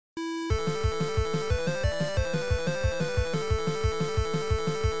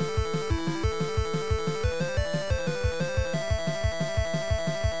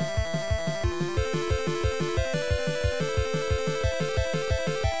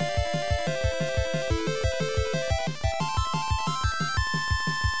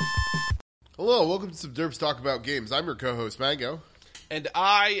Hello, welcome to some Derps Talk About Games. I'm your co-host, Mango. And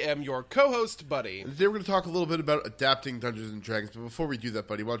I am your co-host, Buddy. And today we're going to talk a little bit about adapting Dungeons & Dragons. But before we do that,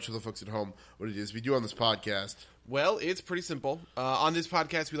 Buddy, why don't you tell the folks at home what it is we do on this podcast? Well, it's pretty simple. On this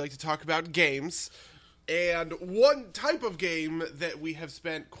podcast, we like to talk about games. And one type of game that we have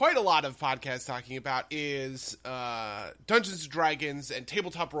spent quite a lot of podcasts talking about is Dungeons & Dragons and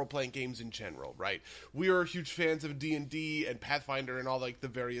tabletop role-playing games in general, right? We are huge fans of D&D and Pathfinder and all like the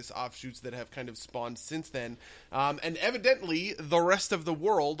various offshoots that have kind of spawned since then. And evidently, the rest of the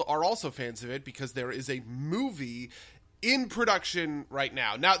world are also fans of it because there is a movie in production right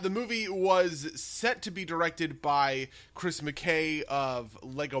now. Now, the movie was set to be directed by Chris McKay of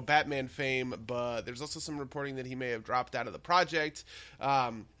Lego Batman fame, but there's also some reporting that he may have dropped out of the project.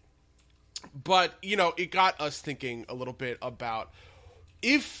 But, you know, it got us thinking a little bit about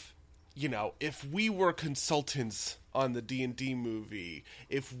if we were consultants on the D&D movie,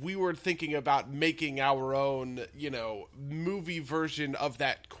 if we were thinking about making our own, movie version of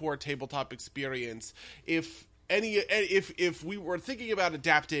that core tabletop experience, if we were thinking about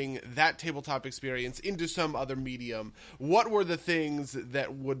adapting that tabletop experience into some other medium, what were the things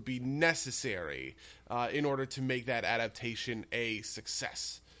that would be necessary in order to make that adaptation a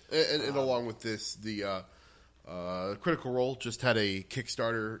success? And along with this, the Critical Role just had a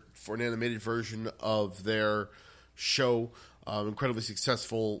Kickstarter for an animated version of their show, incredibly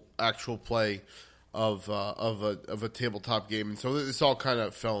successful actual play of a tabletop game, and so this all kind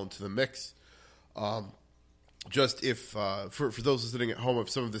of fell into the mix. Just if, for those listening at home, if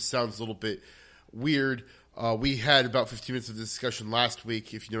some of this sounds a little bit weird, we had about 15 minutes of discussion last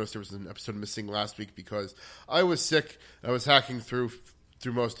week. If you noticed, there was an episode missing last week because I was sick. I was hacking through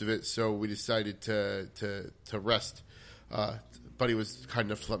most of it, so we decided to rest. Buddy was kind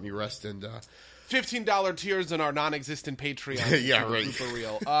enough to let me rest, and $15 tiers on our non-existent Patreon. Yeah, right. For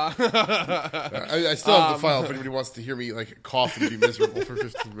real. I still have the file if anybody wants to hear me like cough and be miserable for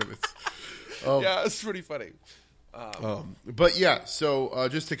 15 minutes. Yeah, it's pretty funny. But yeah, so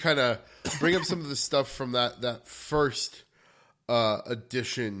just to kind of bring up some of the stuff from that first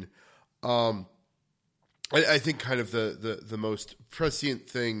edition, I think kind of the most prescient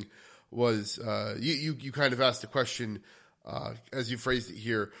thing was you kind of asked the question, as you phrased it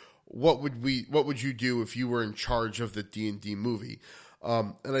here, what would you do if you were in charge of the D&D movie?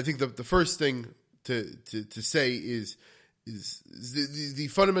 And I think the first thing to say is the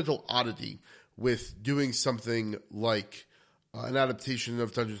fundamental oddity with doing something like an adaptation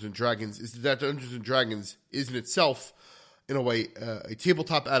of Dungeons & Dragons is that Dungeons & Dragons is in itself, in a way, a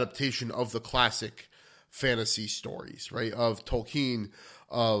tabletop adaptation of the classic fantasy stories, right? Of Tolkien,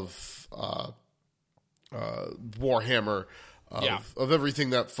 of Warhammer, of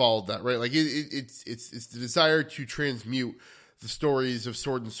everything that followed that, right? Like it's the desire to transmute the stories of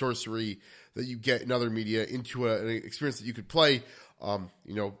sword and sorcery that you get in other media into an experience that you could play,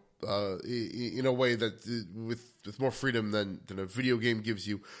 in a way that with more freedom than a video game gives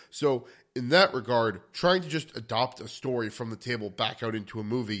you. So in that regard, trying to just adopt a story from the table back out into a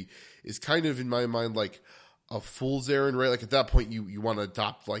movie is kind of, in my mind, like a fool's errand, right? Like at that point, you want to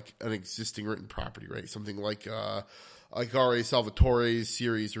adopt like an existing written property, right? Something like R.A. Salvatore's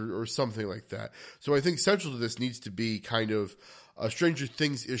series or something like that. So I think central to this needs to be kind of a Stranger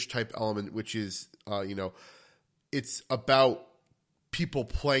Things-ish type element, which is, it's about people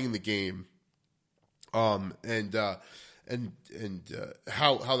playing the game, and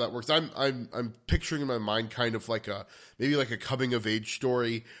how that works. I'm picturing in my mind kind of like maybe a coming of age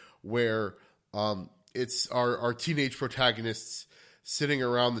story where it's our teenage protagonists sitting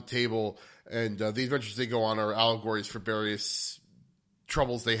around the table, and the adventures they go on are allegories for various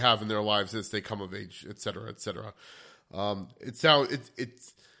troubles they have in their lives as they come of age, et cetera, et cetera.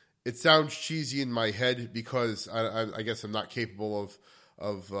 It sounds cheesy in my head because I guess I'm not capable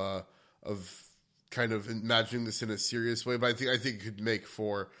of kind of imagining this in a serious way, but I think it could make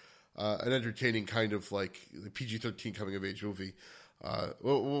for an entertaining kind of like PG-13 coming of age movie.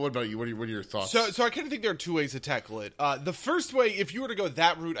 What about you? What are your thoughts? So I kind of think there are two ways to tackle it. The first way, if you were to go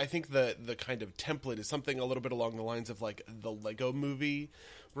that route, I think the kind of template is something a little bit along the lines of like the Lego movie,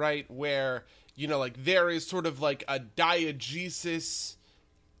 right? Where, like there is sort of like a diegesis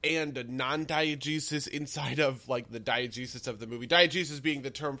and a non-diegesis inside of like the diegesis of the movie. Diegesis being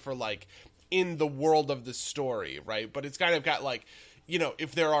the term for like in the world of the story, right? But it's kind of got like,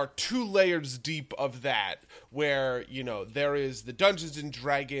 if there are two layers deep of that where, there is the Dungeons and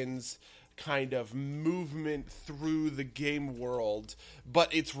Dragons kind of movement through the game world,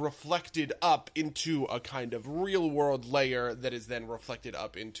 but it's reflected up into a kind of real world layer that is then reflected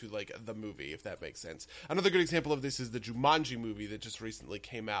up into like the movie, if that makes sense. Another good example of this is the Jumanji movie that just recently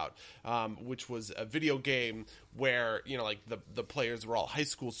came out, which was a video game where, you know, like the players were all high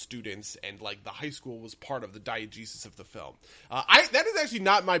school students, and like the high school was part of the diegesis of the film. That is actually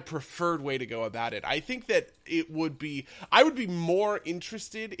not my preferred way to go about it. I think that I would be more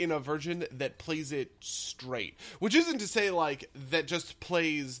interested in a version that plays it straight, which isn't to say like that just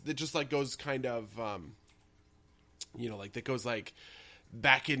like goes kind of, you know, like that goes like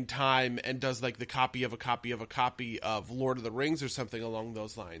back in time and does like the copy of a copy of a copy of Lord of the Rings or something along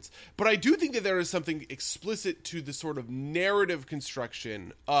those lines. But I do think that there is something explicit to the sort of narrative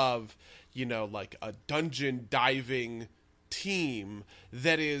construction of, you know, like a dungeon diving team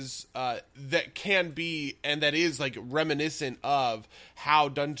that is that can be, and that is like reminiscent of how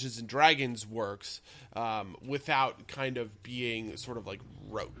Dungeons and Dragons works, without kind of being sort of like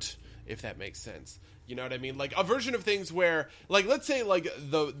rote, if that makes sense. You know what I mean? Like a version of things where, like, let's say like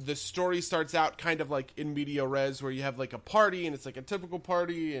the story starts out kind of like in media res, where you have like a party and it's like a typical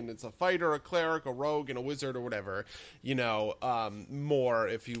party and it's a fighter, a cleric, a rogue, and a wizard or whatever, you know, more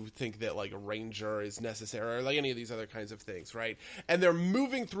if you think that like a ranger is necessary or like any of these other kinds of things, right? And they're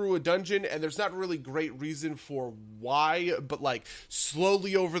moving through a dungeon and there's not really great reason for why, but like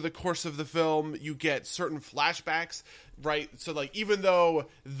slowly over the course of the film, you get certain flashbacks, right? So like, even though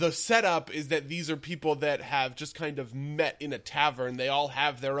the setup is that these are people that have just kind of met in a tavern, they all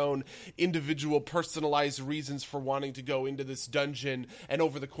have their own individual personalized reasons for wanting to go into this dungeon, and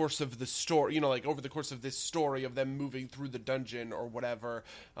over the course of the story, you know, like over the course of this story of them moving through the dungeon or whatever,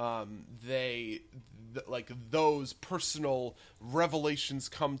 like those personal revelations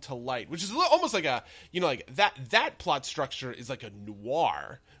come to light, which is almost like a, you know, like that plot structure is like a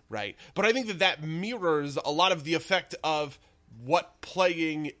noir, right? But I think that mirrors a lot of the effect of what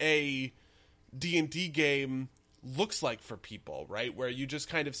playing a D&D game looks like for people, right? Where you just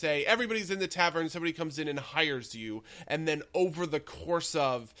kind of say, everybody's in the tavern, somebody comes in and hires you, and then over the course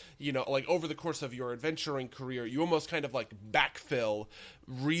of, you know, like over the course of your adventuring career, you almost kind of like backfill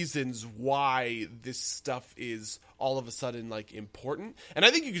reasons why this stuff is all of a sudden like important. And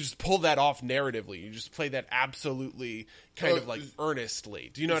I think you can just pull that off narratively. You just play that absolutely kind of like earnestly.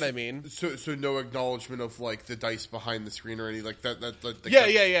 Do you know what I mean? So no acknowledgement of like the dice behind the screen or anything like that.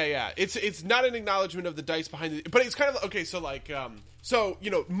 Yeah. It's not an acknowledgement of the dice behind it, but it's kind of okay. So like, so you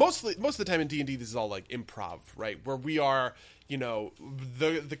know, most of the time in D&D, this is all like improv, right? Where we are, you know,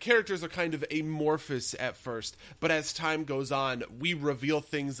 the characters are kind of amorphous at first, but as time goes on, we reveal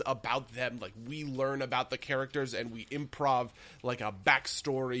things about them. Like we learn about the characters and we improv like a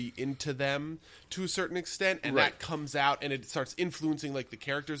backstory into them to a certain extent, and that comes out and it starts influencing like the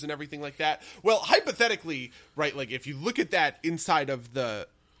characters and everything like that. Well, hypothetically, right, like if you look at that inside of the,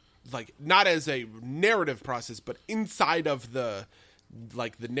 like not as a narrative process, but inside of the,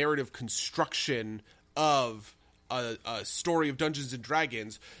 like the narrative construction of a story of Dungeons and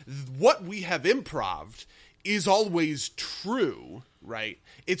Dragons, what we have improv'd is always true, right?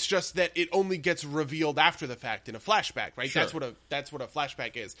 It's just that it only gets revealed after the fact in a flashback, right? Sure. That's what a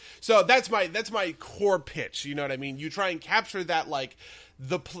flashback is. So that's my core pitch. You know what I mean? You try and capture that, like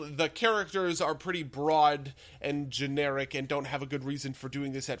the characters are pretty broad and generic and don't have a good reason for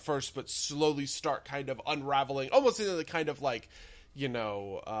doing this at first, but slowly start kind of unraveling, almost into the kind of like, you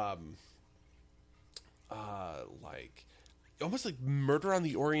know, like almost like Murder on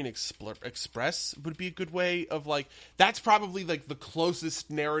the Orient Express would be a good way of like, that's probably like the closest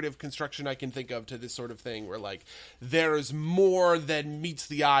narrative construction I can think of to this sort of thing, where like there's more than meets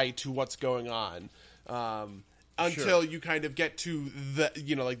the eye to what's going on, until you kind of get to the,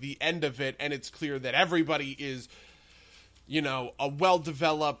 you know, like the end of it, and it's clear that everybody is, you know, a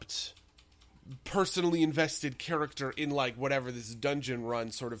well-developed, personally invested character in like whatever this dungeon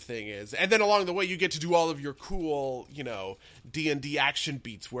run sort of thing is. And then along the way you get to do all of your cool, you know, D&D action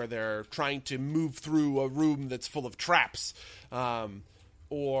beats where they're trying to move through a room that's full of traps,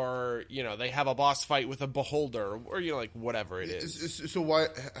 or, you know, they have a boss fight with a beholder, or, you know, like whatever it is. So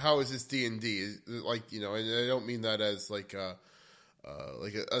how is this D&D? Like, you know, and I don't mean that as like a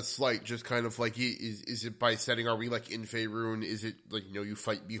slight, just kind of like, is it by setting, are we like in Faerun? Is it like, you know, you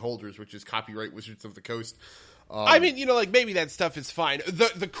fight beholders, which is copyright Wizards of the Coast? I mean, you know, like maybe that stuff is fine.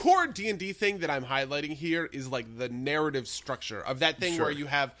 The core D&D thing that I'm highlighting here is like the narrative structure of that thing, where you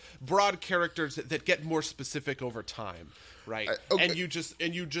have broad characters that get more specific over time, right? Okay. And you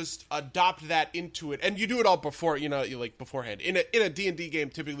just adopt that into it, and you do it all before, you like beforehand. In a D&D game,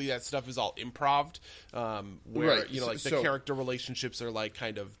 typically that stuff is all improved, where Right. the character relationships are like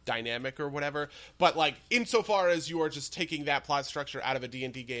kind of dynamic or whatever. But like insofar as you are just taking that plot structure out of a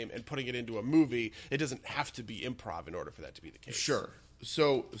D&D game and putting it into a movie, it doesn't have to be improv in order for that to be the case. Sure.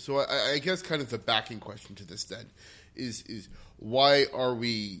 So I guess kind of the backing question to this then is why are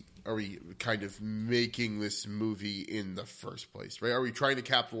we kind of making this movie in the first place, right? Are we trying to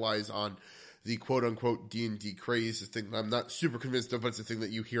capitalize on the quote unquote D&D craze, the thing I'm not super convinced of, but it's the thing that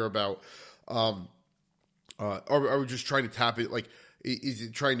you hear about? Are we just trying to tap it? Like, is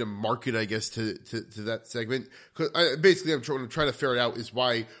it trying to market, I guess, to that segment? Because basically, what I'm trying to ferret out is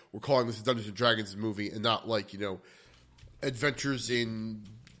why we're calling this a Dungeons and Dragons movie and not like, adventures in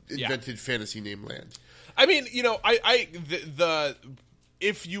invented fantasy name land. I mean,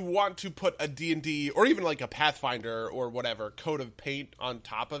 if you want to put a D&D or even like a Pathfinder or whatever coat of paint on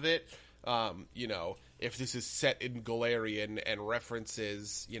top of it, if this is set in Golarion and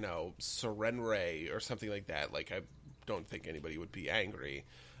references, Serenray or something like that, like I don't think anybody would be angry.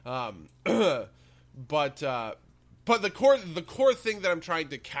 But the core thing that I'm trying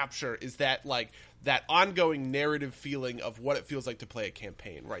to capture is that like that ongoing narrative feeling of what it feels like to play a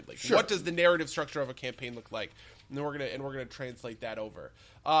campaign, right? Like, sure. What does the narrative structure of a campaign look like? And then we're gonna translate that over.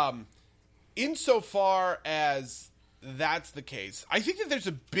 Insofar as that's the case, I think that there's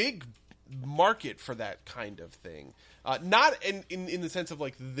a big market for that kind of thing. Not in the sense of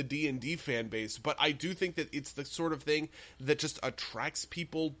like the D&D fan base, but I do think that it's the sort of thing that just attracts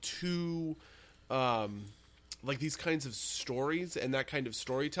people to like these kinds of stories and that kind of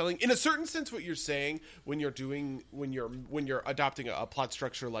storytelling. In a certain sense, what you're saying when you're adopting a plot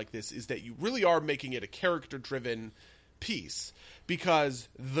structure like this is that you really are making it a character driven piece, because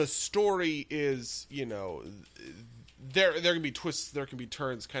the story is, there can be twists, there can be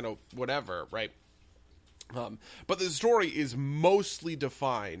turns, kind of whatever, right? But the story is mostly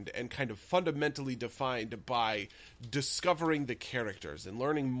defined and kind of fundamentally defined by discovering the characters and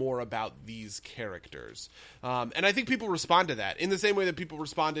learning more about these characters. And I think people respond to that in the same way that people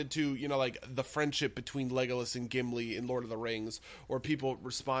responded to, like the friendship between Legolas and Gimli in Lord of the Rings, or people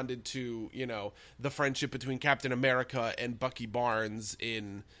responded to, the friendship between Captain America and Bucky Barnes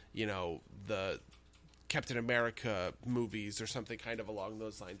in, the Captain America movies or something kind of along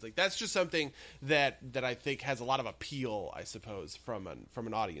those lines. Like, that's just something that I think has a lot of appeal, I suppose, from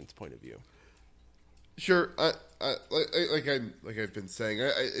an audience point of view. Sure. Like I've been saying,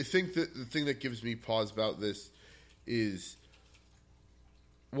 I think that the thing that gives me pause about this is,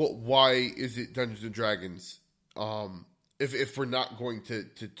 well, why is it Dungeons and Dragons? If we're not going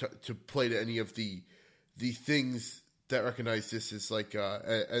to play to any of the things that recognize this as like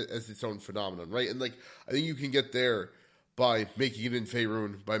as its own phenomenon, right? And like, I think you can get there by making it in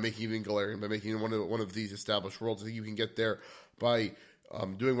Faerun, by making it in Golarion, by making it in one of these established worlds. I think you can get there by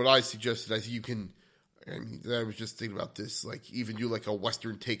doing what I suggested. I think you can. I mean, I was just thinking about this, like even do like a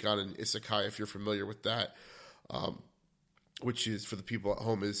Western take on an isekai, if you're familiar with that, which is, for the people at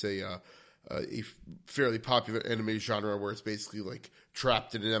home, is a fairly popular anime genre where it's basically like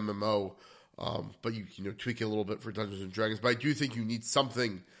trapped in an MMO. But you tweak it a little bit for Dungeons and Dragons. But I do think you need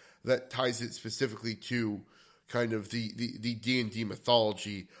something that ties it specifically to kind of the D&D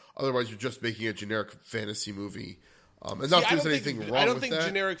mythology. Otherwise, you're just making a generic fantasy movie. And not there's anything wrong with that. I don't think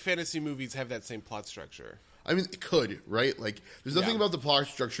generic fantasy movies have that same plot structure. I mean, it could, right? Like, there's nothing about the plot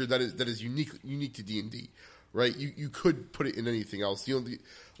structure that is unique to D&D, right? You could put it in anything else. The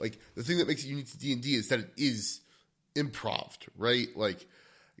thing that makes it unique to D&D is that it is improv, right? Like,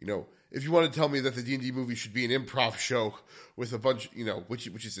 if you want to tell me that the D&D movie should be an improv show with a bunch, which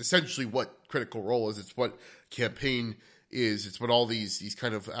is essentially what Critical Role is, it's what Campaign is, it's what all these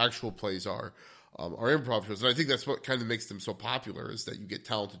kind of actual plays are improv shows. And I think that's what kind of makes them so popular, is that you get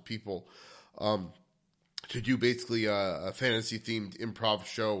talented people to do basically a fantasy-themed improv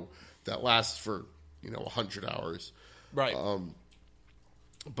show that lasts for, 100 hours. Right.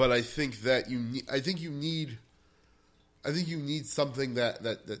 But I think that you need something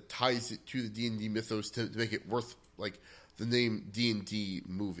that ties it to the D&D mythos to make it worth like the name D&D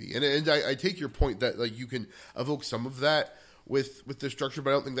movie. And I take your point that like you can evoke some of that with the structure, but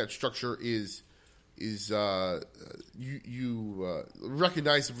I don't think that structure is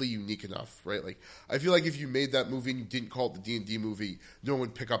recognizably unique enough, right? Like, I feel like if you made that movie and you didn't call it the D&D movie, no one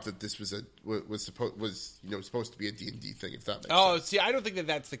would pick up that this was supposed to be a D&D thing, if that makes sense. Oh, see, I don't think that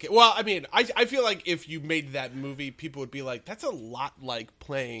that's the case. Well, I mean, I feel like if you made that movie, people would be like, that's a lot like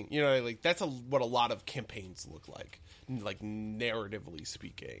playing, like that's what a lot of campaigns look like narratively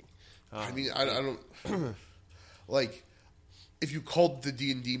speaking. I mean, I don't like. if you called the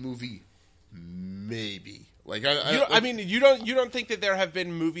D&D movie, maybe. Like you don't think that there have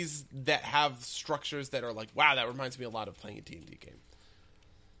been movies that have structures that are like, wow, that reminds me a lot of playing a D&D game.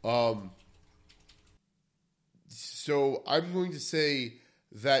 So I'm going to say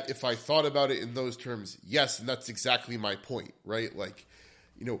that if I thought about it in those terms, yes, and that's exactly my point, right? Like,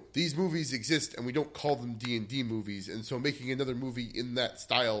 these movies exist and we don't call them D&D movies, and so making another movie in that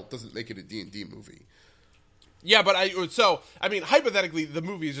style doesn't make it a D&D movie. Yeah, but hypothetically, the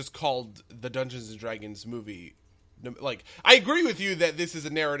movie is just called the Dungeons and Dragons movie. Like, I agree with you that this is a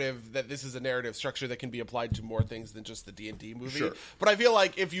narrative structure that can be applied to more things than just the D&D movie. Sure. But I feel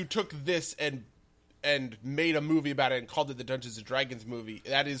like if you took this and made a movie about it and called it the Dungeons and Dragons movie,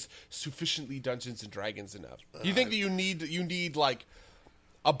 that is sufficiently Dungeons and Dragons enough. Do you think that you need like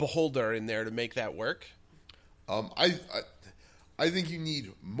a beholder in there to make that work? I think you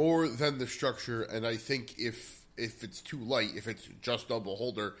need more than the structure, and I think if it's too light, if it's just a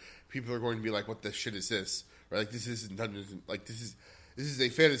beholder, people are going to be like, "What the shit is this?" Right? Like, this isn't Dungeons. Like, this is a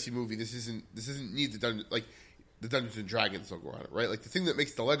fantasy movie. This isn't need the Dungeons and Dragons logo on it, right? Like, the thing that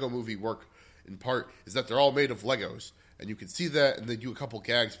makes the Lego movie work in part is that they're all made of Legos, and you can see that, and they do a couple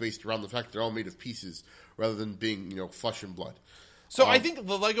gags based around the fact they're all made of pieces rather than being flesh and blood. So I think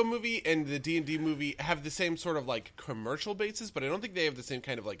the Lego movie and the D&D movie have the same sort of like commercial basis, but I don't think they have the same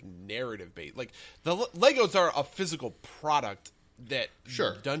kind of like narrative base. Like the Legos are a physical product that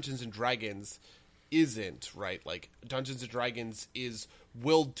Dungeons and Dragons isn't, right? Like Dungeons and Dragons is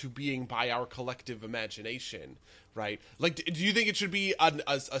willed to being by our collective imagination, right? Like, do you think it should be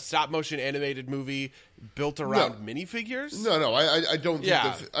a stop motion animated movie built around minifigures? No, I don't.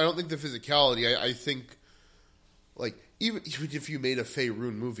 I don't think the physicality. I think like. Even if you made a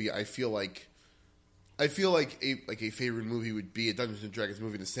Faerun movie, I feel like a Faerun movie would be a Dungeons and Dragons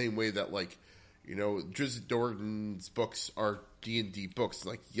movie in the same way that Drizzt Do'Urden's books are D&D books.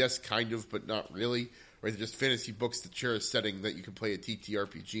 Like, yes, kind of, but not really. Right? They're just fantasy books that share a setting that you can play a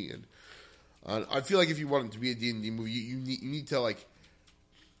TTRPG in. I feel like if you want it to be a D&D movie, you need to like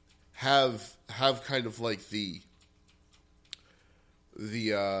have kind of like the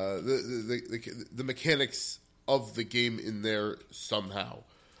mechanics of the game in there somehow.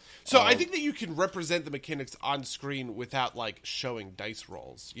 So I think that you can represent the mechanics on screen without like showing dice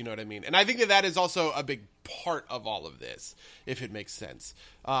rolls. You know what I mean? And I think that is also a big part of all of this, if it makes sense.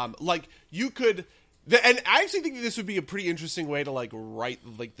 Like you could, and I actually think that this would be a pretty interesting way to like write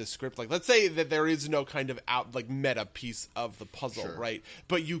like the script. Like, let's say that there is no kind of meta piece of the puzzle, right?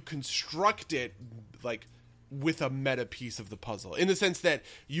 But you construct it like with a meta piece of the puzzle, in the sense that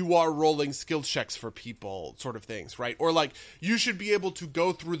you are rolling skill checks for people, sort of things, right? Or like you should be able to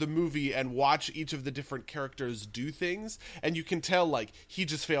go through the movie and watch each of the different characters do things, and you can tell like he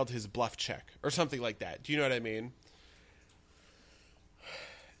just failed his bluff check or something like that. Do you know what I mean?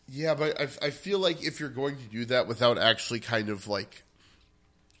 Yeah, but I feel like if you're going to do that without actually kind of like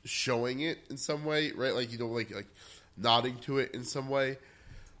showing it in some way, right? Like like nodding to it in some way,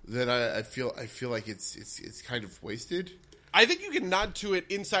 then I feel like it's kind of wasted. I think you can nod to it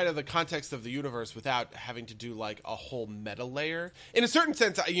inside of the context of the universe without having to do like a whole meta layer. In a certain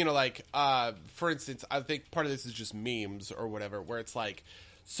sense, for instance, I think part of this is just memes or whatever, where it's like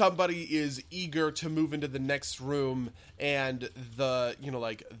somebody is eager to move into the next room and the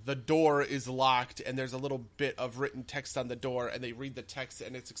door is locked and there's a little bit of written text on the door and they read the text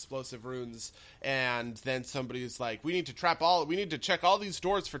and it's explosive runes, and then somebody is like, we need to check all these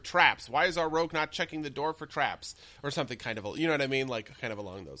doors for traps. Why is our rogue not checking the door for traps? Or something kind of, you know what I mean? Like kind of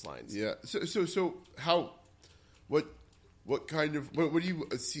along those lines. Yeah. So how, what do you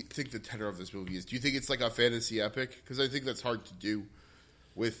think the tenor of this movie is? Do you think it's like a fantasy epic? Because I think that's hard to do.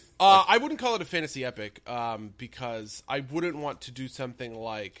 I wouldn't call it a fantasy epic because I wouldn't want to do something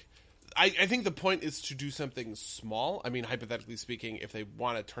like. I think the point is to do something small. I mean, hypothetically speaking, if they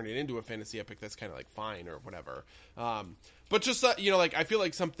want to turn it into a fantasy epic, that's kind of like fine or whatever. But just like I feel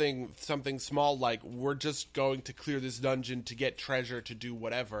like something small, like we're just going to clear this dungeon to get treasure to do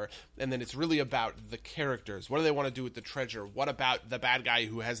whatever, and then it's really about the characters. What do they want to do with the treasure? What about the bad guy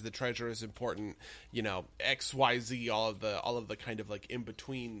who has the treasure is important? X, Y, Z, all of the kind of like in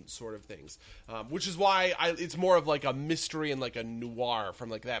between sort of things, which is why it's more of like a mystery and like a noir from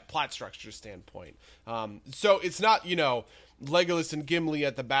like that plot structure standpoint. So it's not Legolas and Gimli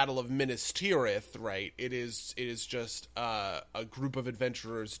at the Battle of Minas Tirith, right? It is just a group of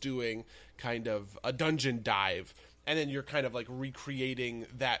adventurers doing kind of a dungeon dive, and then you're kind of like recreating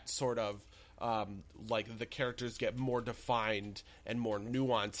that sort of like the characters get more defined and more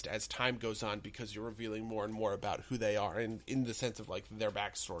nuanced as time goes on because you're revealing more and more about who they are, and in the sense of like their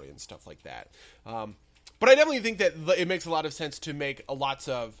backstory and stuff like that. But I definitely think that it makes a lot of sense to make lots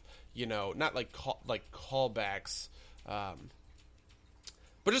of, not like callbacks,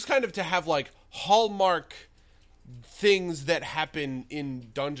 but just kind of to have like hallmark things that happen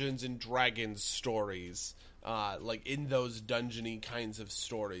in Dungeons and Dragons stories, like in those dungeony kinds of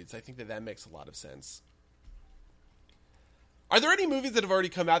stories. I think that makes a lot of sense. Are there any movies that have already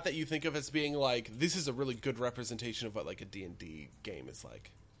come out that you think of as being like, this is a really good representation of what like a D&D game is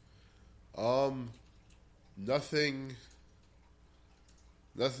like? Nothing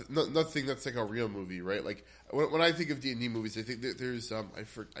that's like a real movie, right? Like when I think of D&D movies, I think that there's I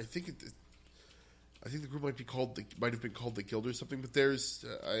think the group might have been called the Guild or something. But there's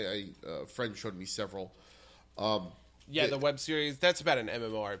a friend showed me several. The web series that's about an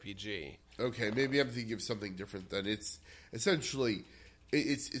MMORPG. Okay, maybe I'm thinking of something different. Then it's essentially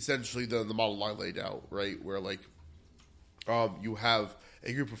the model I laid out, right? Where like you have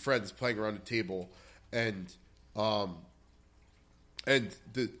a group of friends playing around a table, and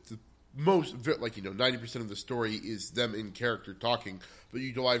the most, like 90% of the story is them in character talking, but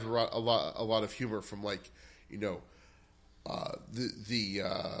you derive a lot of humor from like the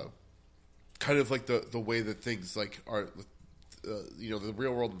kind of like the way that things like are. The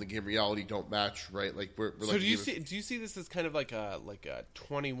real world and the game reality don't match, right? Like we're so like, do you see this as kind of like a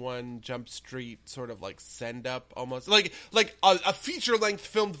 21 Jump Street sort of like send up almost like a feature length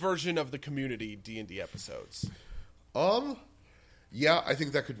filmed version of the Community D&D episodes? Yeah, I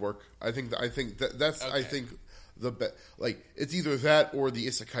think that could work. I think that's okay. I think like it's either that or the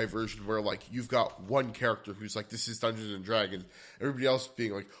isekai version where like you've got one character who's like, this is Dungeons and Dragons, everybody else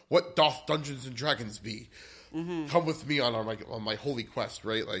being like, what doth Dungeons and Dragons be? Mm-hmm. Come with me on my holy quest,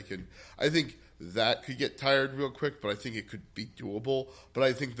 right? Like, and I think that could get tired real quick, but I think it could be doable. But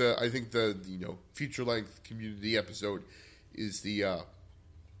I think the feature length Community episode is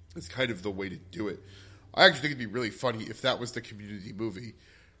kind of the way to do it. I actually think it'd be really funny if that was the Community movie.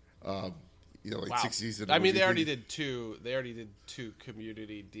 Wow. 6 seasons. I mean, they already did two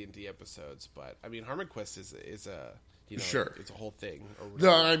Community D&D episodes, but I mean, Harmon Quest is a sure, it's a whole thing.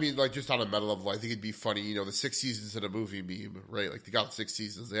 No, I mean, like just on a meta level, I think it'd be funny. The 6 seasons in a movie meme, right? Like they got 6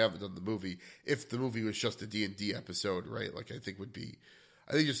 seasons, they haven't done the movie. If the movie was just a D&D episode, right? Like I just think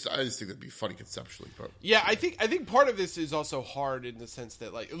that'd be funny conceptually. But yeah, I think part of this is also hard in the sense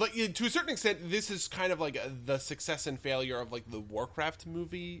that like to a certain extent, this is kind of like the success and failure of like the Warcraft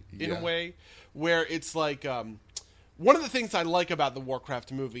movie in a way, where it's like one of the things I like about the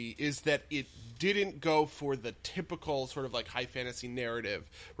Warcraft movie is that it didn't go for the typical sort of like high fantasy narrative,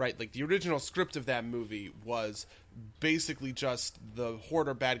 right? Like the original script of that movie was basically just the Horde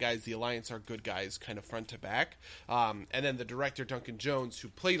are bad guys, the Alliance are good guys, kind of front to back. And then the director, Duncan Jones, who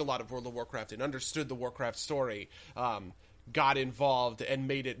played a lot of World of Warcraft and understood the Warcraft story, got involved and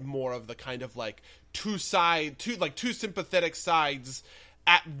made it more of the kind of like two sympathetic sides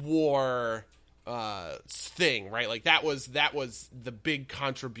at war thing, right? Like that was the big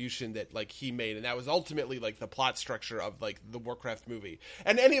contribution that like he made, and that was ultimately like the plot structure of like the Warcraft movie.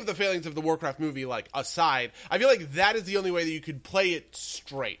 And any of the failings of the Warcraft movie like aside, I feel like that is the only way that you could play it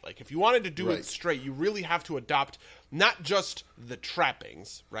straight. Like if you wanted to do it straight, you really have to adopt not just the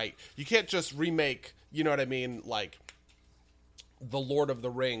trappings, right? You can't just remake, you know what I mean, like the Lord of the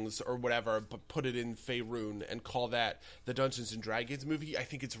Rings or whatever, but put it in Faerun and call that the Dungeons and Dragons movie. I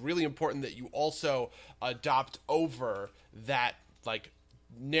think it's really important that you also adopt over that like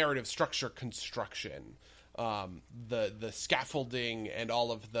narrative structure construction, the scaffolding and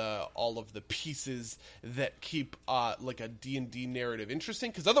all of the pieces that keep like a D&D narrative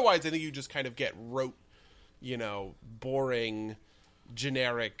interesting. Because otherwise, I think you just kind of get rote, boring,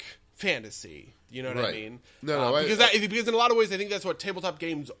 generic fantasy. You know what I mean? Because in a lot of ways, I think that's what tabletop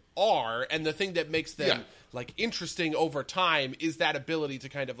games are, and the thing that makes them like interesting over time is that ability to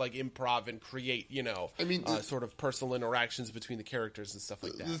kind of like improv and create, sort of personal interactions between the characters and stuff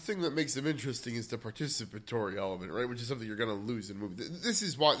like that. The thing that makes them interesting is the participatory element, right? Which is something you're going to lose in movies. This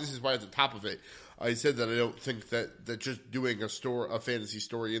is why at the top of it, I said that I don't think that just doing a fantasy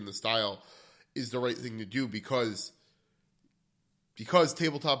story in the style is the right thing to do because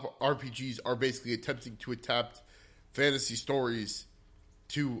tabletop RPGs are basically attempting to adapt fantasy stories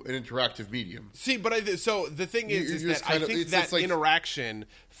to an interactive medium. See, but so the thing is that I think that interaction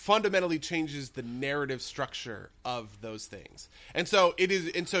fundamentally changes the narrative structure of those things, and so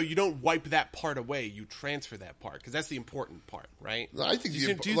you don't wipe that part away; you transfer that part because that's the important part, right? I think. Do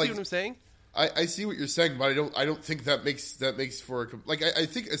you see what I'm saying? I see what you're saying, but I don't think that makes for I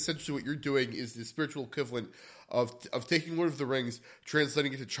think essentially what you're doing is the spiritual equivalent of taking Lord of the Rings,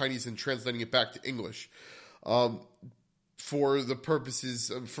 translating it to Chinese, and translating it back to English. for the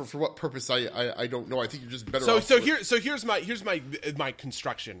purposes for what purpose I don't know. I think you're just better. Here's my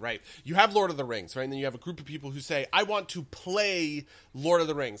construction, right? You have Lord of the Rings, right? And then you have a group of people who say, I want to play Lord of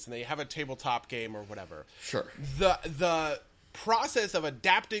the Rings, and they have a tabletop game or whatever. Sure. The process of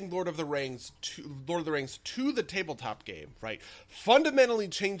adapting Lord of the Rings to the tabletop game, right, fundamentally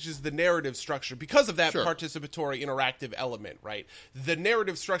changes the narrative structure because of that participatory interactive element, right? The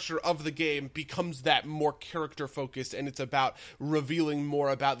narrative structure of the game becomes that more character focused, and it's about revealing more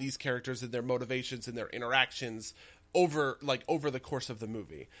about these characters and their motivations and their interactions over the course of the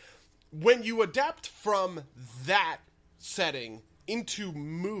movie. When you adapt from that setting into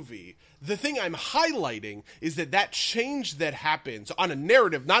movie, the thing I'm highlighting is that change that happens on a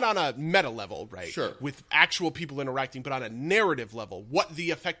narrative, not on a meta level, right? Sure. With actual people interacting, but on a narrative level, what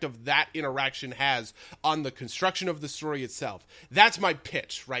the effect of that interaction has on the construction of the story itself. That's my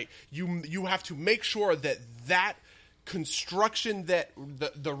pitch, right? You have to make sure that construction, that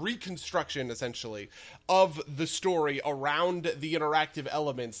the reconstruction essentially of the story around the interactive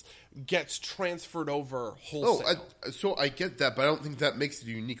elements gets transferred over wholesale. So I get that, but I don't think that makes it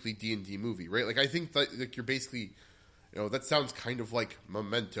a uniquely D&D movie, right? Like I think that like you're basically, that sounds kind of like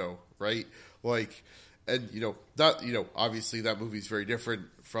Memento, right? Like, and not obviously that movie is very different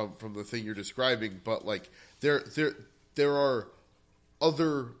from the thing you're describing, but like there are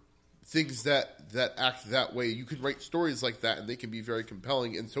other things that act that way. You can write stories like that, and they can be very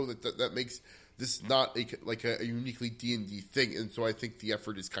compelling, and so that makes this not a uniquely D&D thing, and so I think the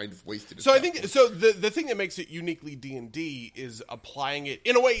effort is kind of wasted. So I think the thing that makes it uniquely D&D is applying it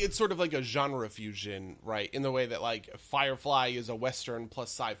in a way. It's sort of like a genre fusion, right? In the way that like Firefly is a Western plus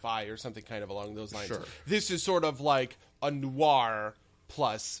sci-fi or something kind of along those lines. Sure. This is sort of like a noir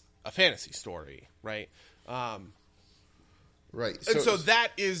plus a fantasy story, right? Right.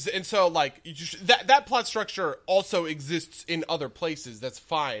 That plot structure also exists in other places. That's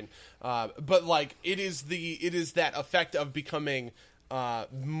fine. But like it is that effect of becoming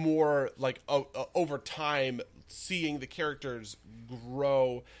more like over time, seeing the characters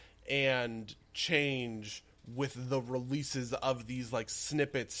grow and change with the releases of these like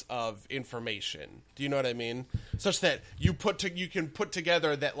snippets of information. Do you know what I mean? Such that you can put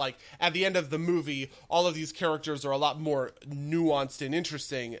together that like at the end of the movie, all of these characters are a lot more nuanced and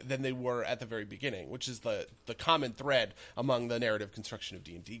interesting than they were at the very beginning, which is the common thread among the narrative construction of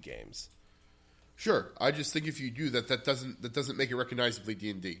D&D games. Sure. I just think if you do that doesn't make it recognizably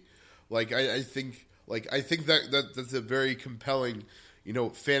D&D. Like I think that's a very compelling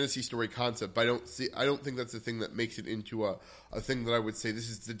fantasy story concept, but I don't think that's the thing that makes it into a thing that I would say this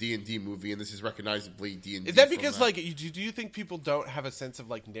is the D&D movie and this is recognizably D&D. Is that because like do you think people don't have a sense of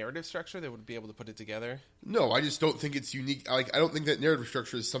like narrative structure they would be able to put it together? No, I just don't think it's unique. Like I don't think that narrative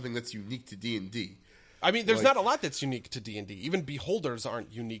structure is something that's unique to D&D. I mean, there's not a lot that's unique to D&D. Even beholders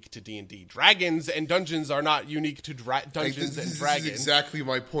aren't unique to D&D. Dragons and dungeons are not unique to Dungeons and Dragons. This is exactly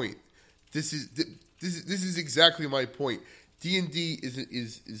my point. This is exactly my point. D&D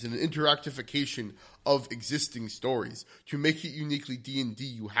is an interactification of existing stories. To make it uniquely D&D,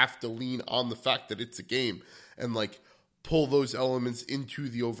 you have to lean on the fact that it's a game and like pull those elements into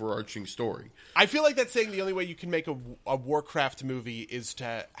the overarching story. I feel like that's saying the only way you can make a Warcraft movie is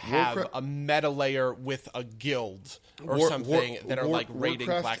to have a meta layer with a guild or something that are like raiding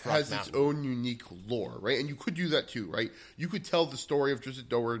Warcraft Blackrock has Mountain. its own unique lore, right? And you could do that too, right? You could tell the story of Drizzt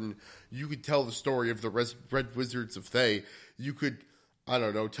Do'Urden. You could tell the story of the Red Wizards of Thay. You could, I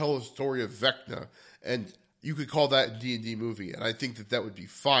don't know, tell a story of Vecna, and you could call that a D&D movie, and I think that would be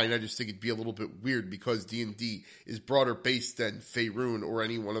fine. I just think it'd be a little bit weird because D&D is broader based than Faerun or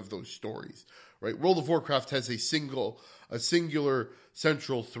any one of those stories, right? World of Warcraft has a singular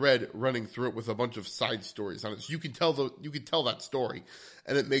central thread running through it with a bunch of side stories on it. So you can tell that story,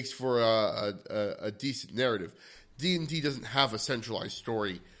 and it makes for a decent narrative. D&D doesn't have a centralized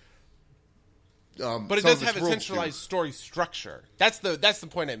story. But it does have a centralized story structure. That's the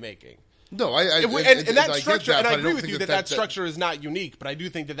point I'm making. No, that structure, and I agree with you that structure is not unique, but I do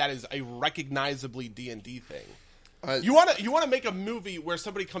think that is a recognizably D&D thing. You want to make a movie where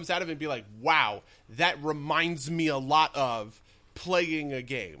somebody comes out of it and be like, wow, that reminds me a lot of playing a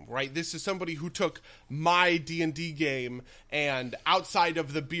game, right? This is somebody who took my D&D game and outside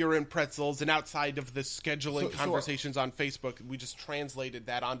of the beer and pretzels and outside of the scheduling conversations on Facebook, we just translated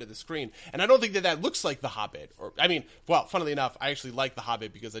that onto the screen. And I don't think that looks like The Hobbit. Funnily enough, I actually like The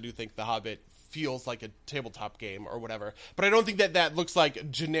Hobbit because I do think The Hobbit feels like a tabletop game or whatever. But I don't think that looks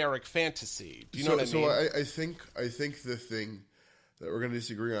like generic fantasy. Do you know what I mean? So I think the thing that we're going to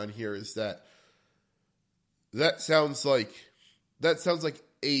disagree on here is that sounds like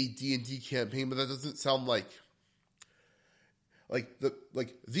a D&D campaign, but that doesn't sound like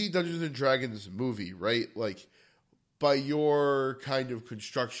the Dungeons and Dragons movie, right? Like, by your kind of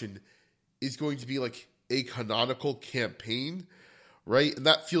construction, is going to be like a canonical campaign, right? And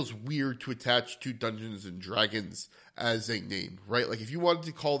that feels weird to attach to Dungeons and Dragons as a name, right? Like, if you wanted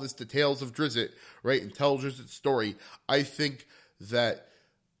to call this the Tales of Drizzt, right, and tell Drizzt's story, I think that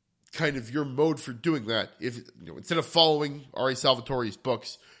kind of your mode for doing that, if instead of following R.A. Salvatore's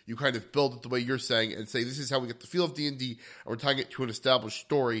books, you kind of build it the way you're saying and say, this is how we get the feel of D&D, and we're tying it to an established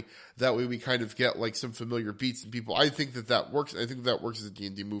story. That way we kind of get like some familiar beats and people. I think that works. I think that works as a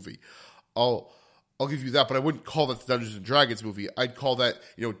D&D movie. I'll give you that, but I wouldn't call that the Dungeons and Dragons movie. I'd call that,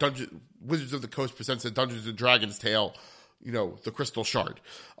 Wizards of the Coast presents a Dungeons and Dragons tale, The Crystal Shard,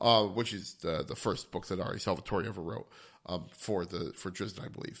 which is the first book that R.A. Salvatore ever wrote for Drizzt, I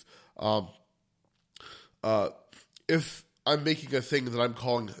believe. If I'm making a thing that I'm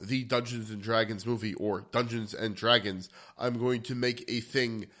calling the Dungeons and Dragons movie or Dungeons and Dragons, I'm going to make a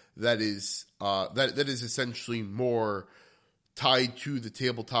thing that is that is essentially more tied to the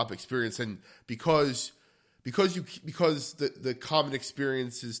tabletop experience, and because the common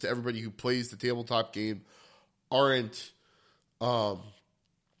experiences to everybody who plays the tabletop game aren't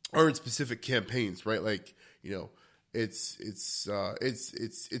specific campaigns, right? Like, it's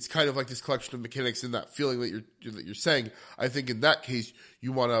kind of like this collection of mechanics and that feeling that you're saying. I think in that case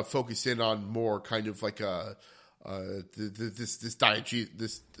you want to focus in on more kind of like this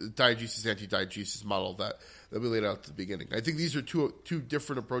diegesis anti-diegesis model that we laid out at the beginning. I think these are two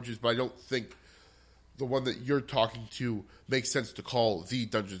different approaches, but I don't think the one that you're talking to makes sense to call the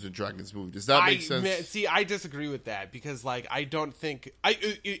Dungeons and Dragons movie. Does that make sense? See, I disagree with that because, like, I don't think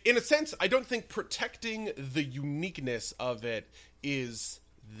protecting the uniqueness of it is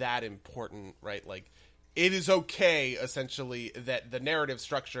that important, right? Like, it is okay, essentially, that the narrative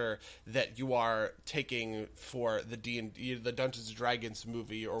structure that you are taking for the Dungeons and Dragons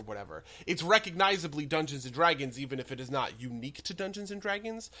movie or whatever, it's recognizably Dungeons and Dragons, even if it is not unique to Dungeons and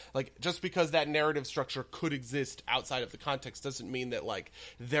Dragons. Like, just because that narrative structure could exist outside of the context doesn't mean that, like,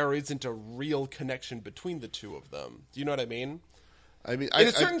 there isn't a real connection between the two of them. Do you know what I mean? I mean, in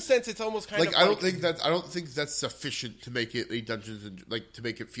a certain sense, it's almost kind of I don't think that's sufficient to make it a to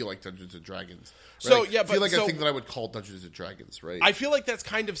make it feel like Dungeons and Dragons. Right? So yeah, but a thing that I would call Dungeons and Dragons, right? I feel like that's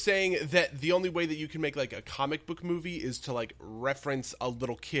kind of saying that the only way that you can make like a comic book movie is to like reference a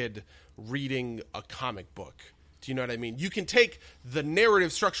little kid reading a comic book. Do you know what I mean? You can take the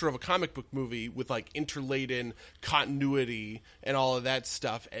narrative structure of a comic book movie with like interladen continuity and all of that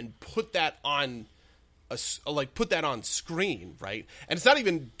stuff and put that on screen, right? And it's not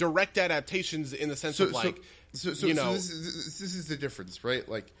even direct adaptations in the sense of like, this is the difference, right?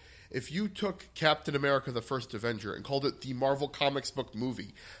 Like, if you took Captain America: The First Avenger and called it the Marvel Comics book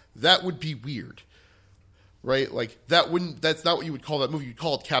movie, that would be weird, right? Like, that's not what you would call that movie. You'd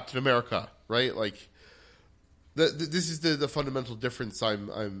call it Captain America, right? Like, this is the fundamental difference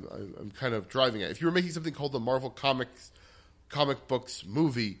I'm kind of driving at. If you were making something called the Marvel comic books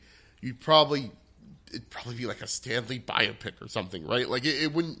movie, it'd probably be like a Stan Lee biopic or something, right? Like,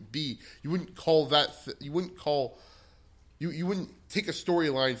 it wouldn't be. You wouldn't call that. You wouldn't take a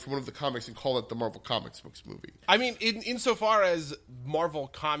storyline from one of the comics and call it the Marvel Comics books movie. I mean, insofar as Marvel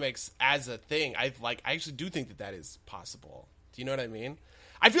Comics as a thing, I actually do think that is possible. Do you know what I mean?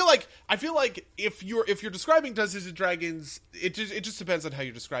 I feel like if you're describing Dungeons and Dragons, it just depends on how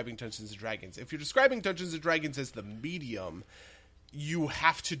you're describing Dungeons and Dragons. If you're describing Dungeons and Dragons as the medium, you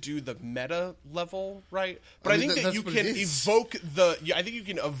have to do the meta level, right? But I think that you can evoke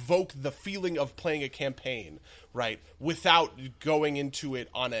the feeling of playing a campaign, right, without going into it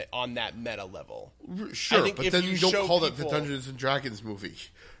on that meta level. Sure, but then you don't call it the Dungeons and Dragons movie,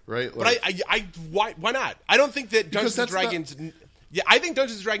 right? Like, but why not? I don't think that Dungeons and Dragons. Yeah, I think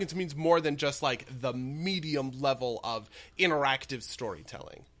Dungeons and Dragons means more than just like the medium level of interactive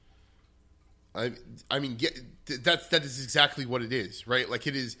storytelling. I mean, that is exactly what it is, right? Like,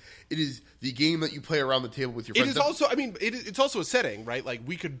 it is the game that you play around the table with your friends. It is also, I mean, it's also a setting, right? Like,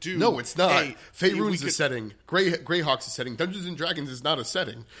 we could do. No, it's not. Faerun's a setting. Greyhawk's a setting. Dungeons and Dragons is not a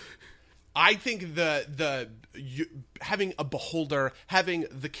setting. I think having a beholder, having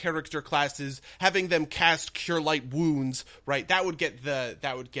the character classes, having them cast Cure Light Wounds, right? That would get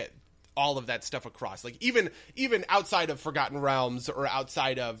all of that stuff across. Like, even outside of Forgotten Realms or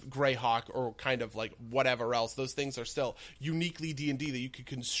outside of Greyhawk or kind of like whatever else, those things are still uniquely D&D that you could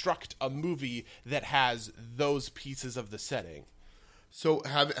construct a movie that has those pieces of the setting. So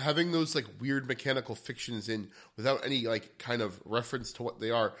having those like weird mechanical fictions in without any like kind of reference to what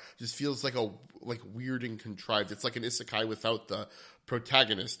they are just feels like weird and contrived. It's like an isekai without the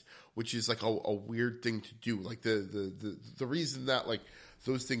protagonist, which is like a weird thing to do. Like the reason that like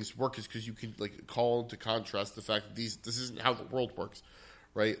those things work is because you can like call into contrast the fact that this isn't how the world works,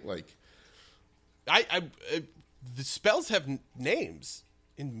 right? Like the spells have names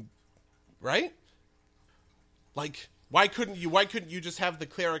right? Like, why couldn't you just have the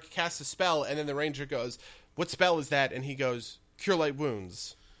cleric cast a spell and then the ranger goes, "What spell is that?" and he goes, "Cure light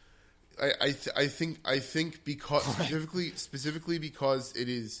wounds." I think because specifically because it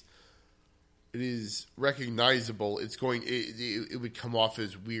is recognizable, it would come off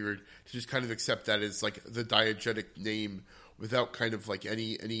as weird to just kind of accept that as like the diegetic name without kind of like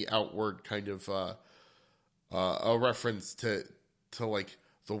any outward kind of a reference to like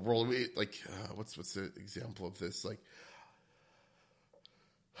the world. Like what's the example of this? Like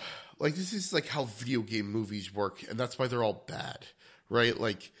this is like how video game movies work, and that's why they're all bad, right?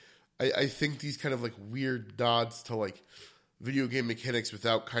 Like I think these kind of like weird nods to like video game mechanics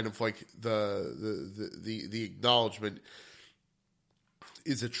without kind of like the acknowledgement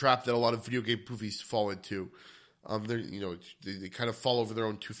is a trap that a lot of video game movies fall into. They kind of fall over their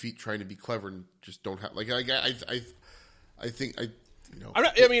own 2 feet trying to be clever and just don't have like I think.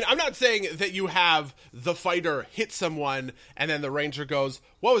 I'm not saying that you have the fighter hit someone and then the ranger goes,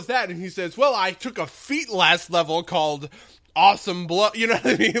 "What was that?" and he says, "Well, I took a feat last level called Awesome Blow." You know what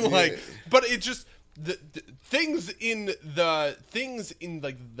I mean? Like, but it just the things in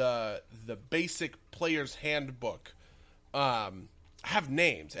like the basic player's handbook have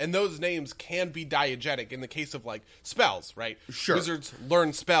names, and those names can be diegetic in the case of like spells, right? Sure. Wizards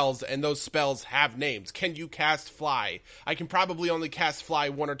learn spells, and those spells have names. Can you cast fly? I can probably only cast fly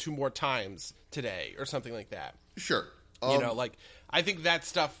 1 or 2 more times today, or something like that. Sure. Like I think that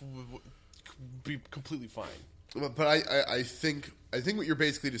stuff would be completely fine. But I think what you're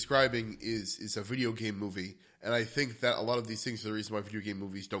basically describing is a video game movie, and I think that a lot of these things are the reason why video game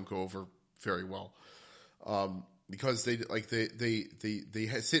movies don't go over very well. Because they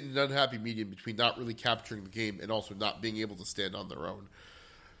sit in an unhappy medium between not really capturing the game and also not being able to stand on their own.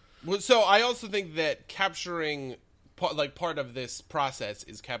 Well, so I also think that capturing part of this process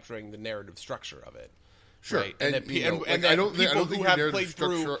is capturing the narrative structure of it. Sure, right? And people who have played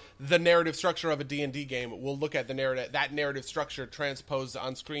through the narrative structure of a D&D game will look at that narrative structure transposed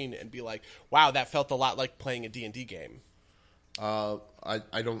on screen and be like, "Wow, that felt a lot like playing a D&D game." I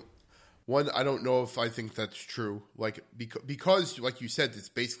don't know if I think that's true. Like because, like you said, it's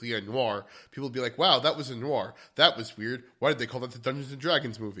basically a noir. People will be like, "Wow, that was a noir. That was weird. Why did they call that the Dungeons and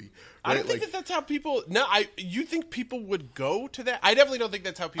Dragons movie?" Right? I don't think that's how people. No, you think people would go to that? I definitely don't think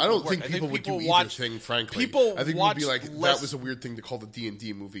that's how people. I don't work. think people would do either thing. Frankly, I think would be like that was a weird thing to call the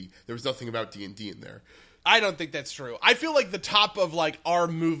D&D movie. There was nothing about D&D in there. I don't think that's true. I feel like the top of like our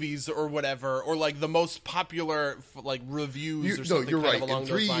movies or whatever, or like the most popular like reviews or something. You're right. Along in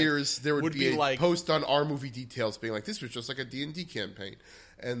 3 years, there would be a like, post on our movie details being like, "This was just like a D&D campaign,"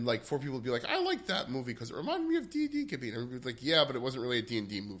 and like 4 people would be like, "I like that movie because it reminded me of D&D campaign." And we'd be like, "Yeah, but it wasn't really a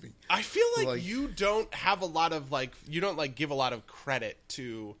D&D movie." I feel like you don't have a lot of like you don't like give a lot of credit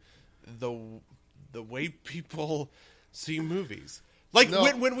to the way people see movies. Like no.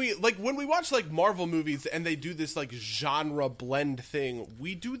 when we watch like Marvel movies and they do this like genre blend thing,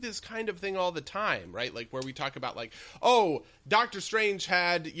 we do this kind of thing all the time, right? Like where we talk about like, oh, Doctor Strange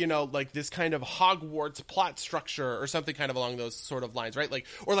had, like this kind of Hogwarts plot structure or something kind of along those sort of lines, right? Like,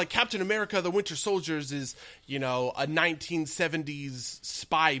 or like Captain America, the Winter Soldiers is, a 1970s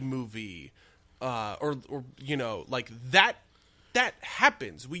spy movie, or like that. That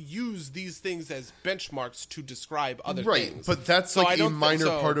happens. We use these things as benchmarks to describe other things. Right, but that's like a minor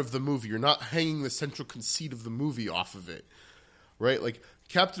part of the movie. You're not hanging the central conceit of the movie off of it. Right? Like,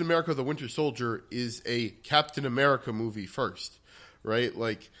 Captain America the Winter Soldier is a Captain America movie first. Right?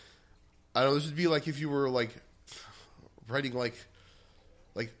 Like, I don't know, this would be like if you were, like, writing, like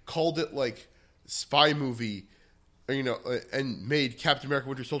called it, like, spy movie, or, and made Captain America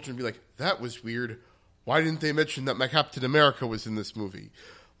Winter Soldier and be like, that was weird. Why didn't they mention that my Captain America was in this movie?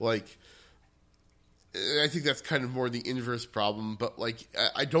 Like, I think that's kind of more the inverse problem. But like,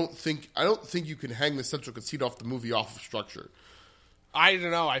 I don't think you can hang the central conceit off the movie off of structure. I don't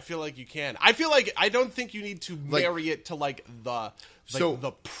know. I feel like you can. I feel like I don't think you need to marry it to like the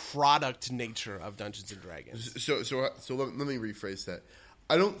product nature of Dungeons and Dragons. So let me rephrase that.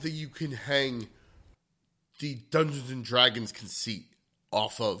 I don't think you can hang the Dungeons and Dragons conceit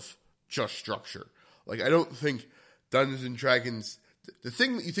off of just structure. Like, I don't think Dungeons & Dragons... The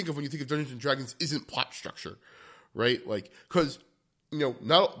thing that you think of when you think of Dungeons & Dragons isn't plot structure, right? Like, because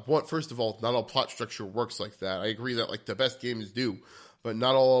not what. First of all, not all plot structure works like that. I agree that like the best games do, but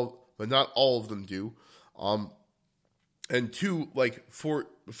not all of them do. And two, like for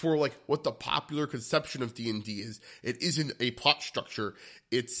like what the popular conception of D&D is, it isn't a plot structure.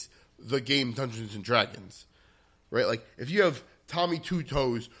 It's the game Dungeons and Dragons, right? Like if you have Tommy Two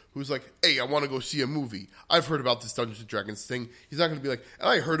Toes who's like, "Hey, I want to go see a movie. I've heard about this Dungeons and Dragons thing." He's not going to be like,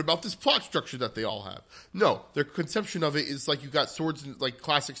 "I heard about this plot structure that they all have." No, their conception of it is like you got swords and like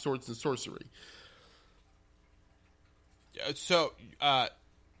classic swords and sorcery. So,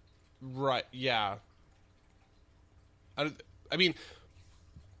 right, yeah. I mean,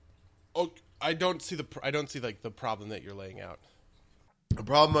 I don't see like the problem that you're laying out. The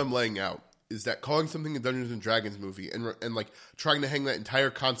problem I'm laying out is that calling something a Dungeons and Dragons movie and like trying to hang that entire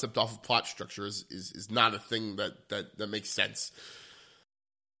concept off of plot structure is not a thing that makes sense.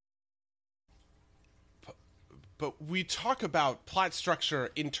 But we talk about plot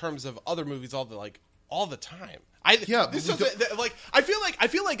structure in terms of other movies all the time. I feel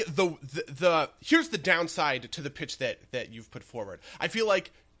like the here's the downside to the pitch that you've put forward. I feel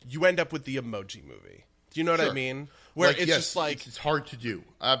like you end up with the Emoji Movie. Do you know what I mean? Where like, it's yes, just like it's hard to do.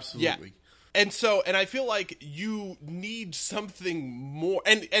 Absolutely. Yeah. And I feel like you need something more.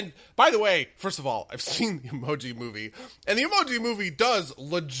 And by the way, first of all, I've seen the Emoji Movie, and the Emoji Movie does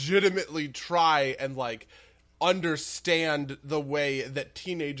legitimately try and like understand the way that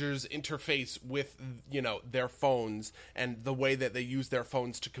teenagers interface with, their phones and the way that they use their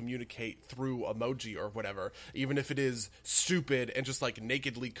phones to communicate through emoji or whatever, even if it is stupid and just like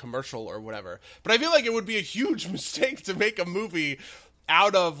nakedly commercial or whatever. But I feel like it would be a huge mistake to make a movie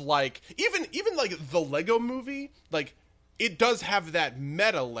out of like, even like the Lego Movie, like it does have that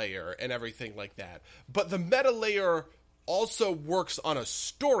meta layer and everything like that. But the meta layer also works on a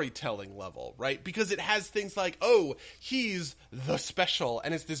storytelling level, right? Because it has things like, oh, he's the special,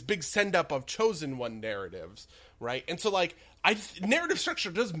 and it's this big send-up of Chosen One narratives, right? And so, like, narrative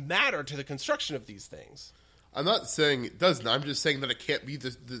structure does matter to the construction of these things. I'm not saying it doesn't. I'm just saying that it can't be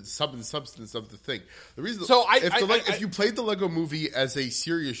the sub and substance of the thing. The reason, if you played the Lego Movie as a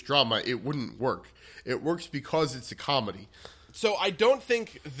serious drama, it wouldn't work. It works because it's a comedy. So I don't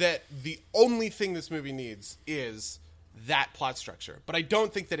think that the only thing this movie needs is that plot structure, but I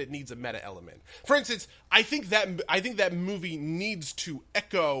don't think that it needs a meta element. For instance, I think that movie needs to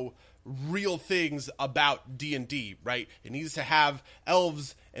echo real things about D&D, right? It needs to have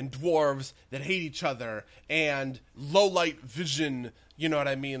elves and dwarves that hate each other, and low light vision, you know what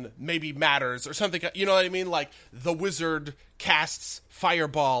I mean, maybe matters or something, you know what I mean? Like the wizard casts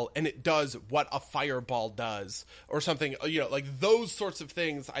fireball and it does what a fireball does or something, like those sorts of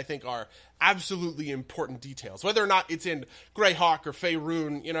things I think are absolutely important details. Whether or not it's in Greyhawk or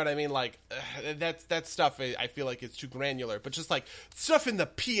Faerun, you know what I mean? Like that stuff I feel like it's too granular, but just like stuff in the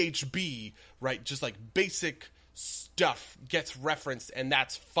PHB, right? Just like basic stuff gets referenced and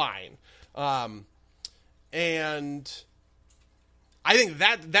that's fine. And I think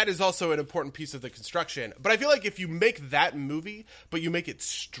that is also an important piece of the construction. But I feel like if you make that movie, but you make it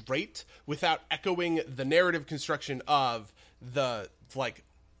straight without echoing the narrative construction of the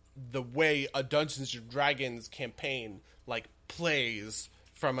way a Dungeons and Dragons campaign like plays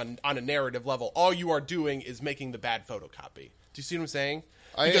on a narrative level, all you are doing is making the bad photocopy. Do you see what I'm saying?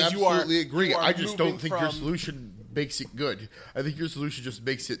 Because I absolutely agree. I just don't think your solution makes it good. I think your solution just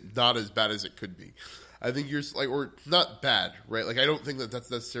makes it not as bad as it could be. I think you're like, or not bad, right? Like, I don't think that's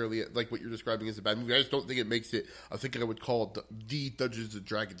necessarily like what you're describing as a bad movie. I just don't think it makes it a thing I would call the Dungeons and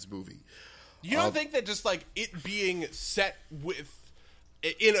Dragons movie. You don't think that just like it being set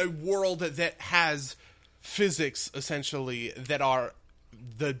in a world that has physics essentially that are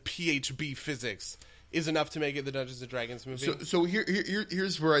the PHB physics is enough to make it the Dungeons and Dragons movie? So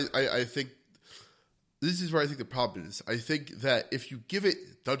here's where I think this is where I think the problem is. I think that if you give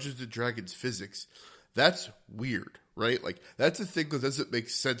it Dungeons and Dragons physics, that's weird, right? Like that's a thing that doesn't make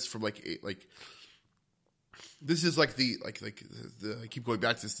sense from like this is like the I keep going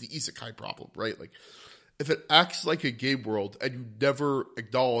back to this, the isekai problem, right? Like if it acts like a game world and you never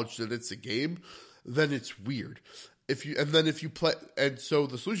acknowledge that it's a game, then it's weird. If you play, and so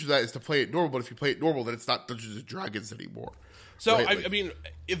the solution to that is to play it normal. But if you play it normal, then it's not Dungeons and Dragons anymore. So right? I mean,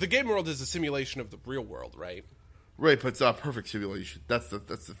 if the game world is a simulation of the real world, right? Right, but it's not a perfect simulation. That's the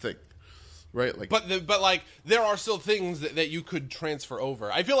thing, right? Like, but like there are still things that you could transfer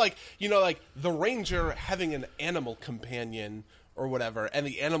over. I feel like like the ranger having an animal companion or whatever, and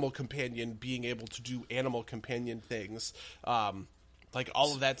the animal companion being able to do animal companion things, like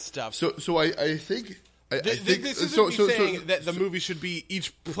all of that stuff. So I think I think this isn't me saying that the movie should be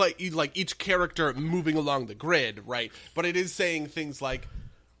each character moving along the grid, right? But it is saying things like,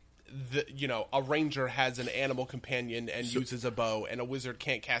 a ranger has an animal companion and uses a bow, and a wizard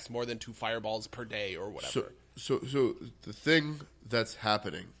can't cast more than 2 fireballs per day or whatever. So the thing that's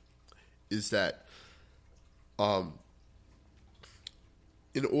happening is that, in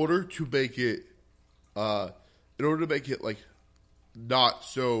order to make it like not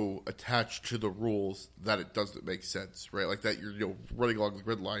so attached to the rules that it doesn't make sense, right? Like that you're running along the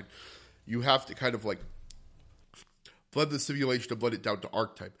grid line, you have to kind of like blend the simulation and blend it down to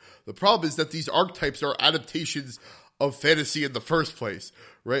archetype. The problem is that these archetypes are adaptations of fantasy in the first place,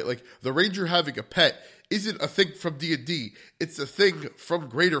 right? Like the ranger having a pet isn't a thing from D&D. It's a thing from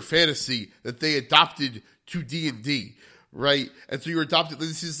greater fantasy that they adopted to D&D, right? And so you're adopting,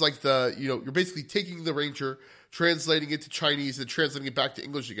 this is like you're basically taking the ranger, translating it to Chinese and translating it back to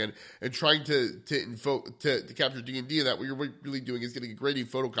English again, and trying to capture D&D. And that what you're really doing is getting a grainy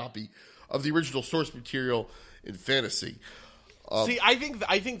photocopy of the original source material in fantasy. See, I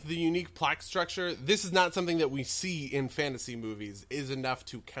think the unique plot structure, this is not something that we see in fantasy movies, is enough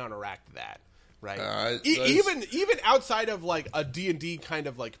to counteract that, right? Even outside of like a D&D kind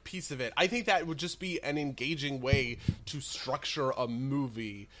of like piece of it, I think that would just be an engaging way to structure a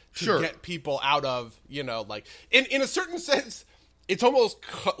movie to get people out of, like in a certain sense, it's almost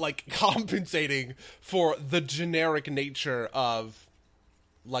like compensating for the generic nature of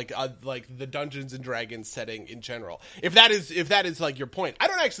like the Dungeons and Dragons setting in general. If that is like your point, I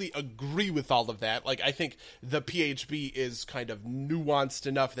don't actually agree with all of that. Like, I think the PHB is kind of nuanced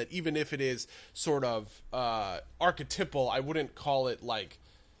enough that even if it is sort of archetypal, I wouldn't call it like.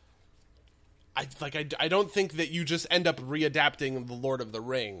 I don't think that you just end up readapting the Lord of the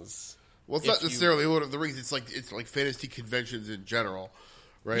Rings. Well, it's not necessarily Lord of the Rings. It's like fantasy conventions in general.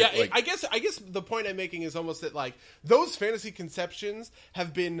 Right? Yeah, like, I guess the point I'm making is almost that like those fantasy conceptions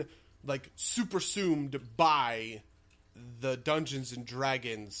have been like supersumed by the Dungeons and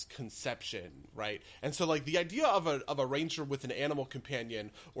Dragons conception, right? And so like the idea of a ranger with an animal companion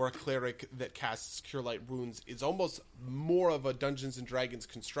or a cleric that casts Cure Light Wounds is almost more of a Dungeons and Dragons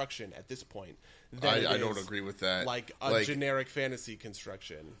construction at this point. I don't agree with that. Like a generic fantasy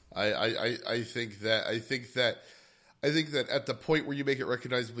construction. I think that at the point where you make it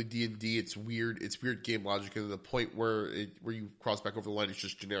recognizably D&D, it's weird game logic, and at the point where you cross back over the line, it's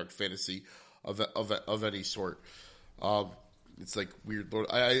just generic fantasy of any sort. It's like weird.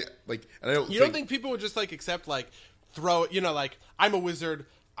 I don't think people would just like accept like throw like I'm a wizard,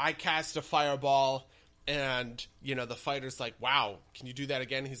 I cast a fireball, and the fighter's like, wow, can you do that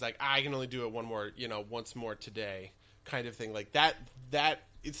again? He's like, I can only do it once more today, kind of thing like that.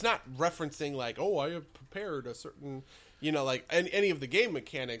 It's not referencing like, oh, I have prepared a certain, like any of the game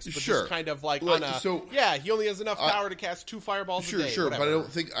mechanics, but just kind of like on a, he only has enough power to cast 2 fireballs a day. Sure, whatever. But I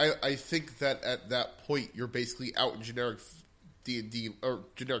don't think, I think that at that point, you're basically out in generic D&D, or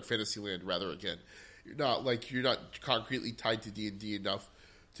generic fantasy land, rather, again. You're not concretely tied to D&D enough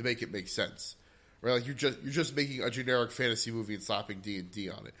to make it make sense. Right, like you're just making a generic fantasy movie and slapping D&D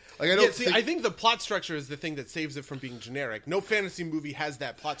on it. Like I think the plot structure is the thing that saves it from being generic. No fantasy movie has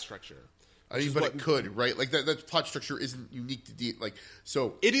that plot structure. But it could, right? Like that plot structure isn't unique to D. Like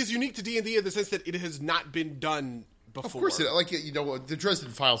so, it is unique to D&D in the sense that it has not been done before. Of course, the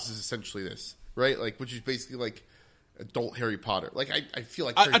Dresden Files is essentially this, right? Like, which is basically like adult Harry Potter. Like I feel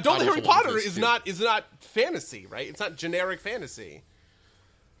like adult Harry Potter is not fantasy, right? It's not generic fantasy.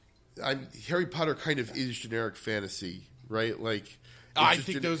 Harry Potter kind of is generic fantasy, right? Like, I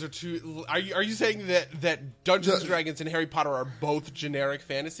think those are two. Are you saying that Dungeons and Dragons and Harry Potter are both generic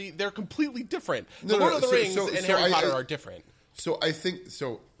fantasy? They're completely different. The Lord of the Rings and Harry Potter are different. So I think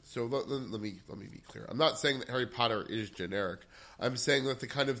so. Let me be clear. I'm not saying that Harry Potter is generic. I'm saying that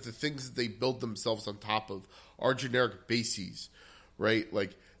the things that they build themselves on top of are generic bases, right?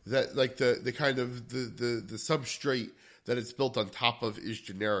 Like that, like the kind of the substrate that it's built on top of is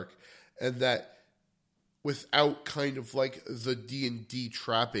generic. And that without kind of like the D&D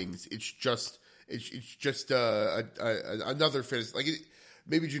trappings, it's just another fantasy. Like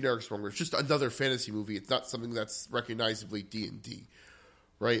maybe generic stronger. It's just another fantasy movie. It's not something that's recognizably D&D,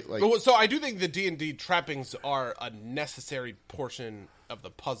 right? Like, so I do think the D&D trappings are a necessary portion of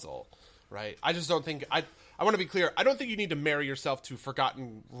the puzzle, right? I just don't think I want to be clear. I don't think you need to marry yourself to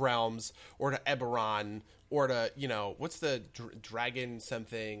Forgotten Realms or to Eberron or to what's the dragon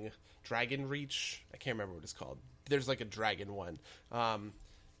something. Dragon Reach? I can't remember what it's called. There's like a dragon one.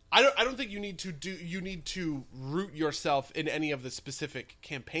 I don't think you need to root yourself in any of the specific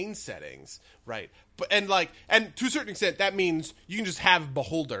campaign settings, right? But and to a certain extent that means you can just have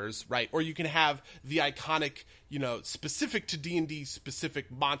beholders, right? Or you can have the iconic, specific to D&D specific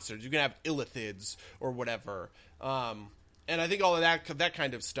monsters. You can have illithids or whatever. And I think all of that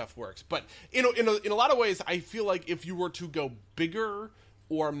kind of stuff works. But in a lot of ways, I feel like if you were to go bigger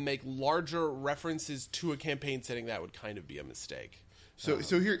or make larger references to a campaign setting, that would kind of be a mistake. So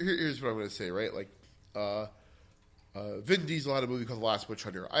here's what I'm going to say, right? Like, Vin Diesel had a movie called The Last Witch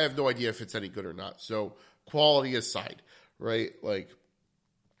Hunter. I have no idea if it's any good or not. So quality aside, right? Like,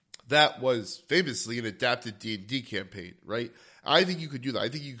 that was famously an adapted D&D campaign, right? I think you could do that. I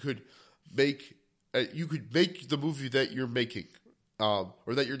think you could make the movie that you're making, or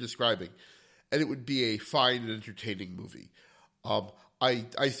that you're describing, and it would be a fine and entertaining movie.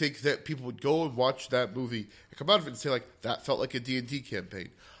 I think that people would go and watch that movie and come out of it and say, like, that felt like a D&D campaign.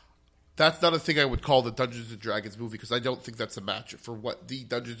 That's not a thing I would call the Dungeons & Dragons movie because I don't think that's a match for what the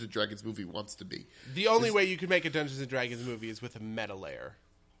Dungeons & Dragons movie wants to be. The only way you could make a Dungeons & Dragons movie is with a meta layer.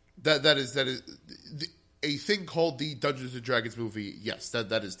 That is a thing called the Dungeons & Dragons movie. Yes,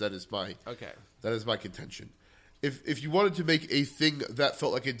 that is my contention. If you wanted to make a thing that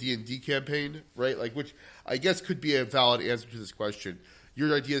felt like a D&D campaign, right? Like, which I guess could be a valid answer to this question.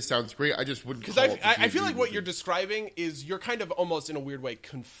 Your idea sounds great. I just wouldn't. Because I feel like what you're describing is you're kind of almost in a weird way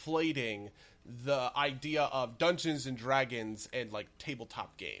conflating the idea of Dungeons and Dragons and like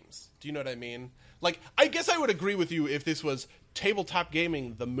tabletop games. Do you know what I mean? Like, I guess I would agree with you if this was tabletop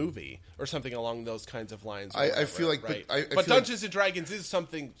gaming the movie or something along those kinds of lines. I feel like, right? but Dungeons and Dragons is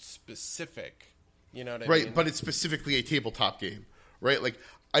something specific. You know what I mean? Right, but it's specifically a tabletop game, right? Like,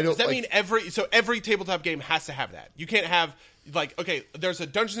 I don't. Does that mean every tabletop game has to have that? You can't have like, okay, there's a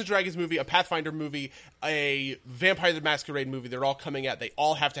Dungeons and Dragons movie, a Pathfinder movie, a Vampire the Masquerade movie. They're all coming out. They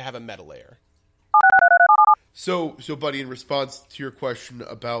all have to have a meta layer. So, buddy, in response to your question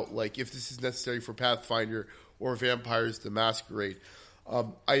about like if this is necessary for Pathfinder or Vampires the Masquerade,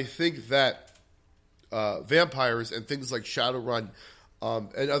 I think that vampires and things like Shadowrun.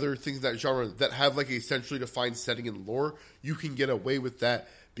 And other things in that genre that have like a centrally defined setting and lore, you can get away with that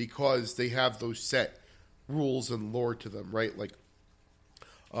because they have those set rules and lore to them, right? Like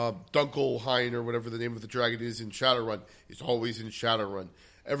Dunkelhain or whatever the name of the dragon is in Shadowrun is always in Shadowrun.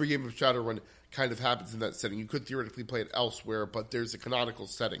 Every game of Shadowrun kind of happens in that setting. You could theoretically play it elsewhere, but there's a canonical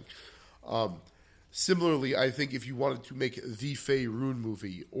setting. Similarly, I think if you wanted to make the Faerun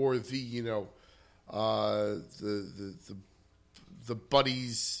movie or the the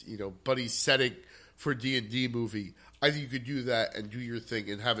buddies setting for D&D movie, I think you could do that and do your thing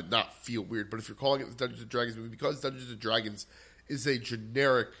and have it not feel weird. But if you're calling it the Dungeons & Dragons movie, because Dungeons & Dragons is a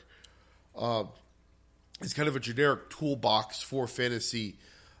generic, it's kind of a generic toolbox for fantasy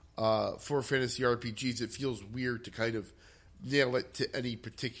RPGs, it feels weird to kind of nail it to any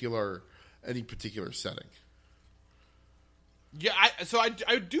particular setting. Yeah, I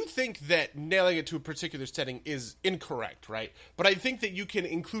do think that nailing it to a particular setting is incorrect, right? But I think that you can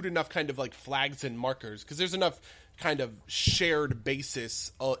include enough kind of like flags and markers because there's enough kind of shared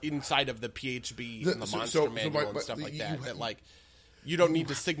basis inside of the PHB and the monster manual and stuff like that. That like you don't need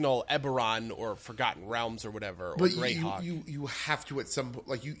to signal Eberron or Forgotten Realms or whatever or Greyhawk. You have to at some point,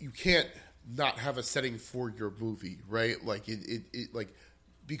 like you can't not have a setting for your movie, right? Like it like.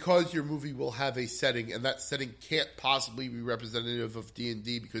 Because your movie will have a setting, and that setting can't possibly be representative of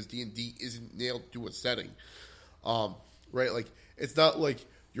D&D because D&D isn't nailed to a setting, right? Like it's not like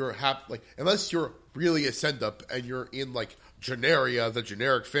you're unless you're really a send-up and you're in like Generia, the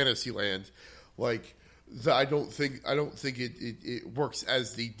generic fantasy land, like I don't think it works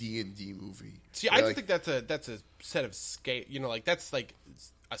as the D&D movie. See, I just think that's a set of scale. Like that's like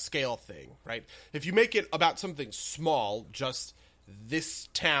a scale thing, right? If you make it about something small, just this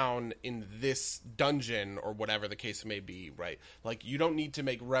town in this dungeon or whatever the case may be, right? Like you don't need to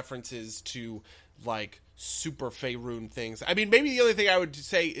make references to like super Faerun things. I mean, maybe the only thing I would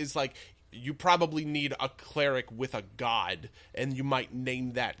say is like you probably need a cleric with a god and you might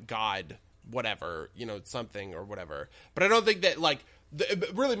name that god whatever, something or whatever. But I don't think that like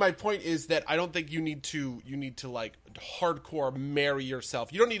really my point is that I don't think you need to like hardcore marry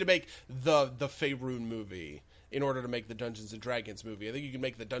yourself. You don't need to make the Faerun movie in order to make the Dungeons & Dragons movie. I think you can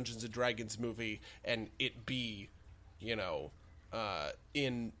make the Dungeons & Dragons movie and it be, in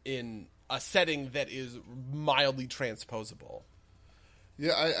a setting that is mildly transposable.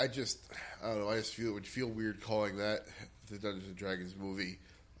 Yeah, I don't know. I just feel it would feel weird calling that the Dungeons & Dragons movie.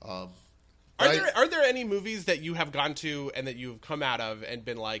 Are there any movies that you have gone to and that you've come out of and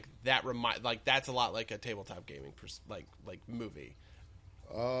been like that's a lot like a tabletop gaming like movie?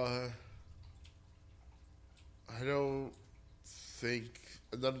 I don't think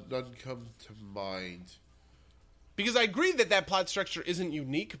none come to mind. Because I agree that plot structure isn't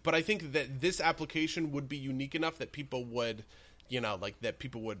unique, but I think that this application would be unique enough that people would, that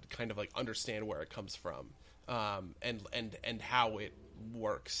people would kind of like understand where it comes from, and how it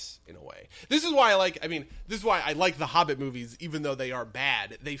works in a way. This is why I like the Hobbit movies, even though they are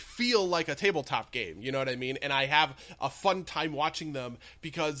bad. They feel like a tabletop game, you know what I mean? And I have a fun time watching them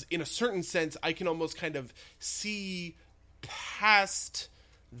because in a certain sense, I can almost kind of see past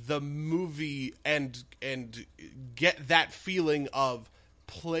the movie and get that feeling of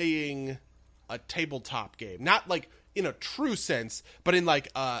playing a tabletop game, not like in a true sense, but in like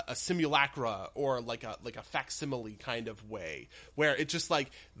a simulacra or like a facsimile kind of way, where it just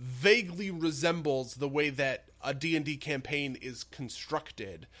like vaguely resembles the way that a D&D campaign is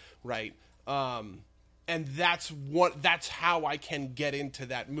constructed, right? And that's how I can get into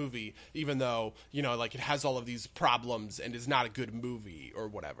that movie, even though, like it has all of these problems and is not a good movie or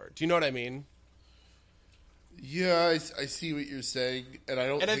whatever. Do you know what I mean? Yeah, I see what you're saying, and I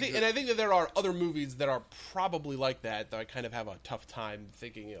think that there are other movies that are probably like that I kind of have a tough time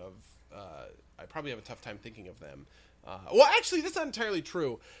thinking of. I probably have a tough time thinking of them. Well, actually, that's not entirely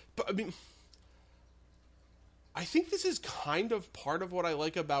true. But I mean, I think this is kind of part of what I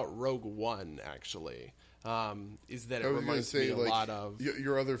like about Rogue One, actually, is that it reminds me a lot of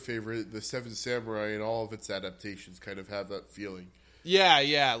your other favorite, The Seven Samurai, and all of its adaptations kind of have that feeling.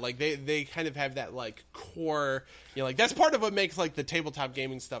 Yeah, like they kind of have that like core, like that's part of what makes like the tabletop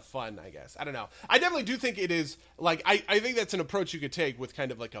gaming stuff fun, I guess. I don't know. I definitely do think it is like I think that's an approach you could take with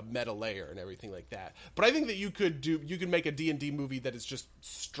kind of like a meta layer and everything like that. But I think that you could make a D&D movie that is just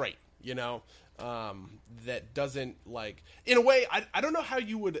straight, that doesn't like, in a way, I don't know how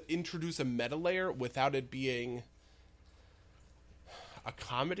you would introduce a meta layer without it being a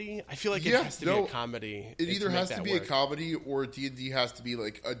comedy. I feel like it has to be a comedy. It either has to be a comedy or D&D has to be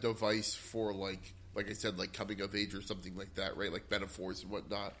like a device for like I said, like coming of age or something like that, right? Like metaphors and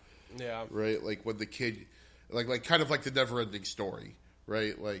whatnot. Yeah. Right? Like when the kid, like kind of like the never-ending story,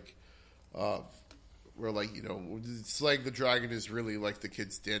 right? Like, where like, slaying the dragon is really like the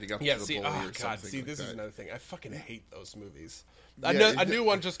kid standing up to the bully or something like this that. is another thing. I fucking hate those movies. A new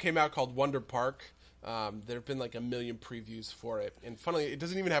one just came out called Wonder Park. There have been like 1 million previews for it, and funnily, it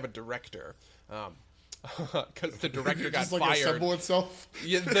doesn't even have a director, because the director got just, like, fired. Assemble itself.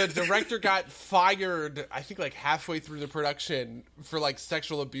 Yeah, the director got fired. I think like halfway through the production for like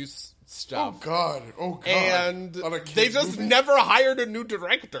sexual abuse stuff. Oh god! And they just never hired a new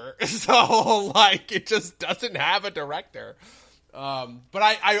director, so like it just doesn't have a director. But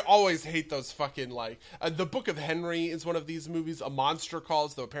I always hate those fucking like The Book of Henry is one of these movies. A Monster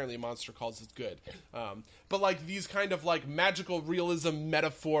Calls, though apparently A Monster Calls is good. But like these kind of like magical realism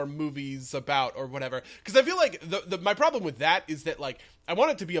metaphor movies about or whatever. Because I feel like my problem with that is that like I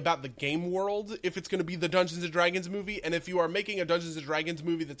want it to be about the game world if it's going to be the Dungeons and Dragons movie. And if you are making a Dungeons and Dragons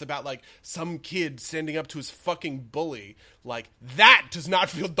movie that's about like some kid standing up to his fucking bully, like that does not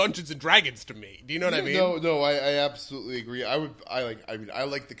feel Dungeons and Dragons to me. Do you know what I mean? No, I absolutely agree. I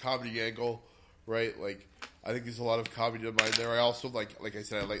like the comedy angle, right? Like I think there's a lot of comedy to mine there. I also like I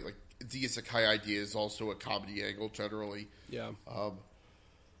said, I like the isekai idea is also a comedy angle generally. Yeah.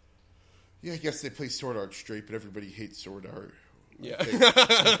 Yeah, I guess they play sword art straight, but everybody hates sword art. Yeah,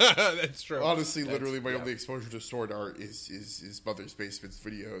 that's true. Honestly, literally, my only exposure to sword art is Mother's Basement's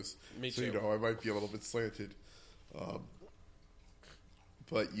videos. Me too. So, I might be a little bit slanted.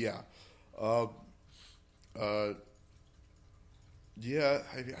 But, yeah. Yeah,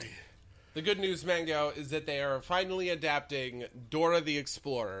 The good news, Mango, is that they are finally adapting Dora the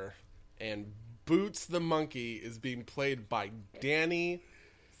Explorer, and Boots the Monkey is being played by Danny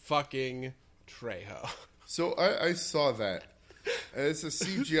fucking Trejo. So, I saw that. And it's a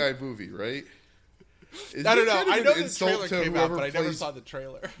CGI movie, right? I don't know. I know the trailer came out, but I never saw the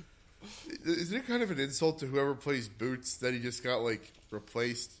trailer. Isn't it kind of an insult to whoever plays Boots that he just got, like,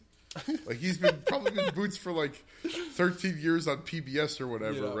 replaced? Like, he's probably been Boots for, like, 13 years on PBS or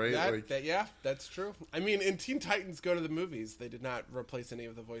whatever, right? Yeah, that's true. I mean, in Teen Titans Go to the Movies, they did not replace any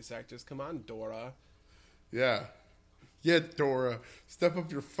of the voice actors. Come on, Dora. Yeah. Yeah, Dora. Step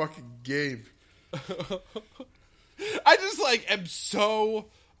up your fucking game. I just am so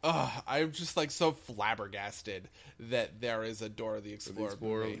I'm just so flabbergasted that there is a Dora the Explorer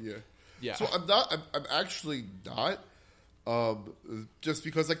movie. Yeah. So I'm actually not just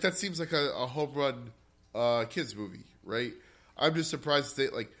because that seems like a home run kids movie, right? I'm just surprised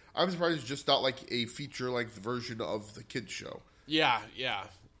I'm surprised it's just not like a feature length version of the kids show. Yeah.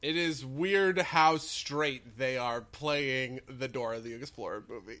 It is weird how straight they are playing the Dora the Explorer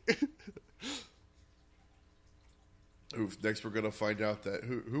movie. Oof, next, we're gonna find out that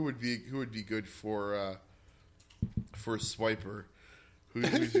who would be good for Swiper.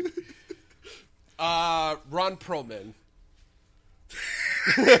 Who's Ron Perlman.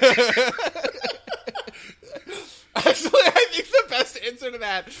 Actually, I think the best answer to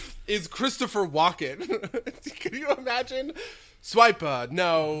that is Christopher Walken. Can you imagine? Swiper,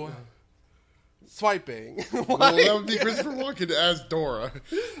 no. Swiping. well, that would be Christopher Walken as Dora.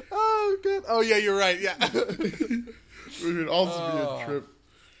 Oh, good. Oh, yeah, you're right. Yeah. It would also be a trip.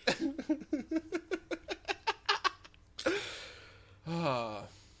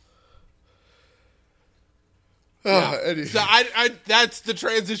 Anyway. So that's the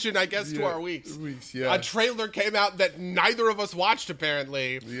transition, I guess, to our weeks. Yeah. A trailer came out that neither of us watched,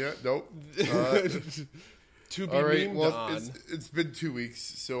 apparently. Yeah, nope. To be all right, memed well, on. it's been 2 weeks,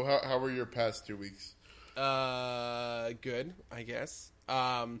 so how were your past 2 weeks? Good, I guess.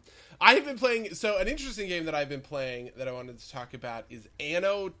 I have been playing, so an interesting game that I've been playing that I wanted to talk about is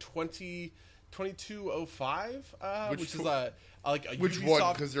Anno 2205, which is a Which Ubisoft...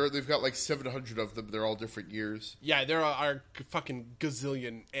 one? Because they've got like 700 of them. They're all different years. Yeah, there are fucking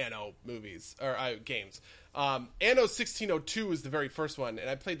gazillion Anno movies, or games. Anno 1602 is the very first one, and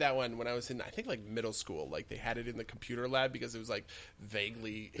I played that one when I was in, I think, like, middle school. Like, they had it in the computer lab because it was, like,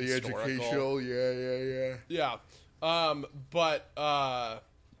 vaguely historical. The educational, yeah. Yeah. But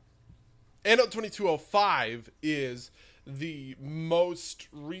Anno 2205 is the most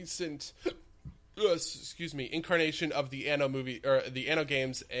recent... incarnation of the Anno movie, or the Anno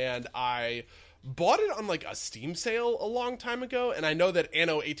games, and I bought it on like a Steam sale a long time ago, and I know that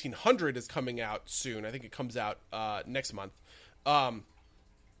Anno 1800 is coming out soon. I think it comes out next month.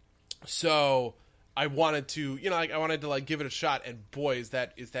 So I wanted to, I wanted to like give it a shot, and boy, is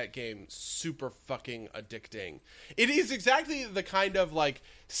that game super fucking addicting. It is exactly the kind of like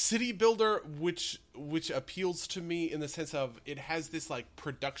city builder which appeals to me in the sense of it has this like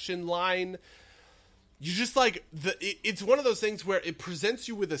production line. You just like it's one of those things where it presents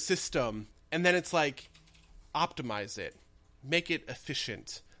you with a system, and then it's like, optimize it, make it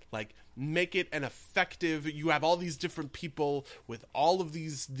efficient, like make it an effective. You have all these different people with all of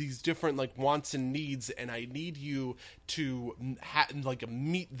these different like wants and needs, and I need you to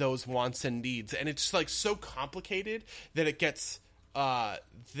meet those wants and needs, and it's just like so complicated that it gets.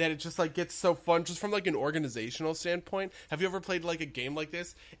 That it just like gets so fun just from like an organizational standpoint. Have you ever played like a game like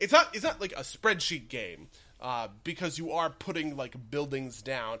this? It's not like a spreadsheet game, because you are putting like buildings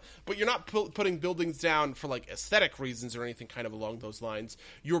down, but you're not putting buildings down for like aesthetic reasons or anything kind of along those lines.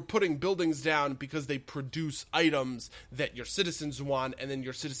 You're putting buildings down because they produce items that your citizens want, and then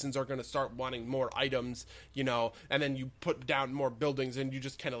your citizens are going to start wanting more items, and then you put down more buildings, and you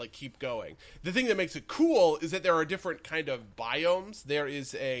just kind of like keep going. The thing that makes it cool is that there are different kind of biomes. There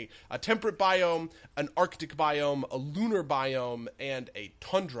is a temperate biome, an Arctic biome, a lunar biome, and a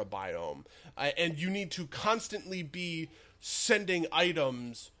tundra biome. And you need to constantly be sending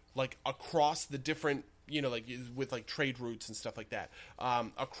items like across the different, like with like trade routes and stuff like that,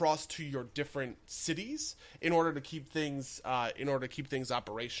 across to your different cities in order to keep things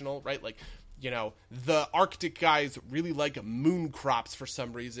operational, right? Like, the Arctic guys really like moon crops for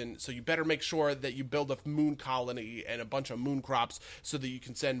some reason, so you better make sure that you build a moon colony and a bunch of moon crops so that you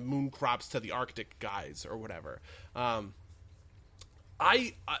can send moon crops to the Arctic guys or whatever. I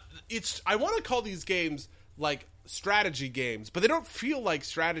want to call these games like strategy games, but they don't feel like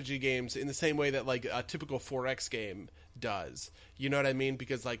strategy games in the same way that like a typical 4X game does. You know what I mean?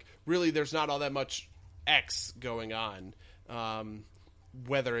 Because like really there's not all that much X going on.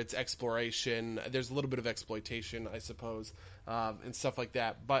 Whether it's exploration, there's a little bit of exploitation, I suppose, and stuff like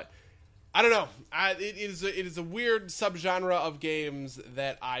that. But I don't know. It is a weird subgenre of games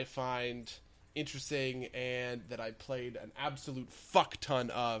that I find interesting and that I played an absolute fuck ton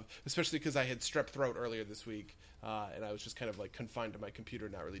of, especially because I had strep throat earlier this week, and I was just kind of like confined to my computer,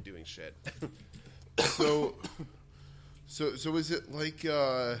 not really doing shit. So is it like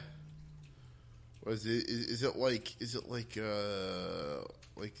is it like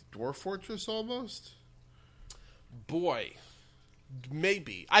Dwarf Fortress almost? Boy,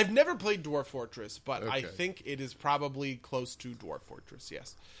 maybe. I've never played Dwarf Fortress, but okay. I think it is probably close to Dwarf Fortress,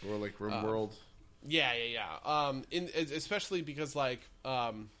 yes. Or like RimWorld. Yeah. Especially because like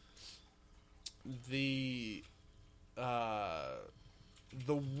the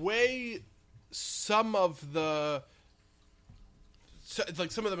way some of the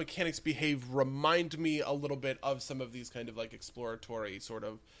mechanics behave remind me a little bit of some of these kind of like exploratory sort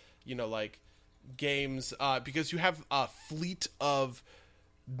of, like games, because you have a fleet of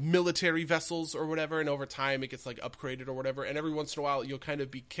military vessels or whatever, and over time it gets like upgraded or whatever, and every once in a while you'll kind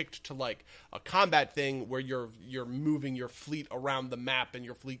of be kicked to like a combat thing where you're moving your fleet around the map and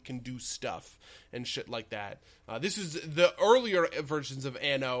your fleet can do stuff and shit like that. This is the earlier versions of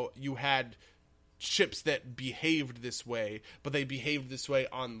Anno. You had ships that behaved this way, but they behaved this way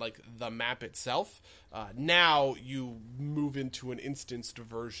on like the map itself. Now you move into an instanced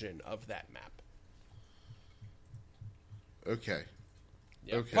version of that map. Okay.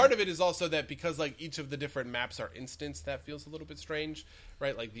 Yeah. Okay. Part of it is also that because like each of the different maps are instance, that feels a little bit strange,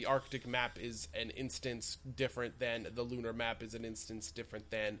 right? Like the Arctic map is an instance different than the lunar map is an instance different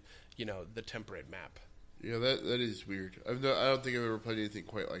than, you know, the temperate map. Yeah, that is weird. I don't think I've ever played anything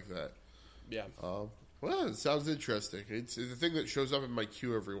quite like that. Yeah. Well, it sounds interesting. It's the thing that shows up in my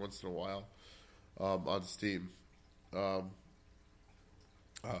queue every once in a while on Steam.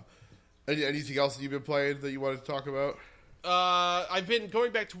 Anything else that you've been playing that you wanted to talk about? I've been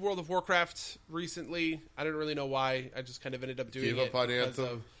going back to World of Warcraft recently. I don't really know why. I just kind of ended up doing Gave up on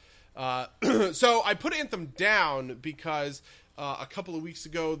Anthem? So I put Anthem down because a couple of weeks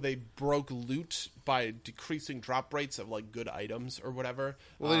ago they broke loot by decreasing drop rates of like good items or whatever.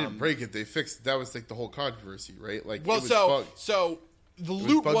 Well, they didn't break it. They fixed it. That was like the whole controversy, right? Like, well, it was so the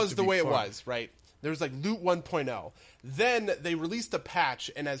loot was the way it fun. was, right? There was like loot 1.0. Then they released a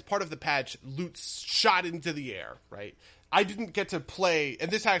patch, and as part of the patch, loot shot into the air, right? I didn't get to play, and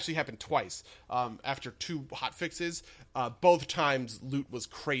this actually happened twice after 2 hot fixes. Both times, loot was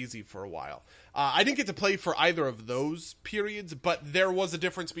crazy for a while. I didn't get to play for either of those periods, but there was a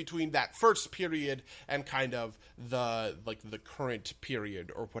difference between that first period and kind of the current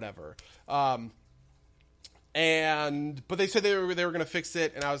period or whatever. But they said they were going to fix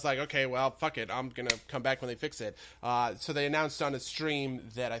it, and I was like, okay, well, fuck it, I'm going to come back when they fix it. So they announced on a stream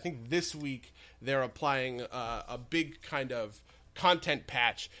that I think this week they're applying a big kind of content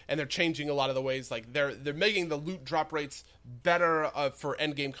patch, and they're changing a lot of the ways, like they're making the loot drop rates better for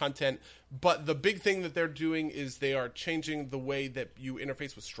endgame content. But the big thing that they're doing is they are changing the way that you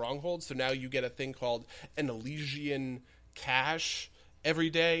interface with strongholds. So now you get a thing called an Elysian cache every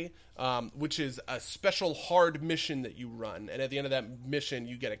day, which is a special hard mission that you run, and at the end of that mission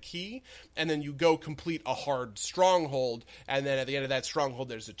you get a key, and then you go complete a hard stronghold, and then at the end of that stronghold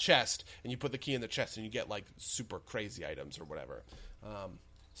there's a chest, and you put the key in the chest and you get like super crazy items or whatever.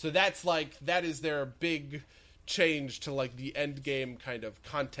 So that is their big change to like the end game kind of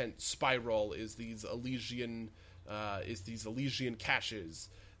content spiral, is these Elysian caches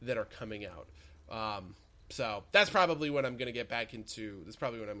that are coming out. So that's probably when I'm going to get back into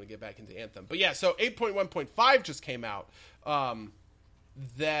Anthem. But yeah, so 8.1.5 just came out.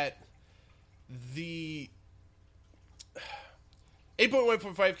 That the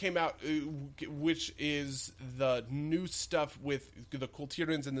 8.1.5 came out, which is the new stuff with the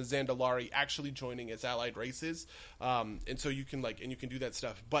Kultirans and the Zandalari actually joining as allied races, and so you can do that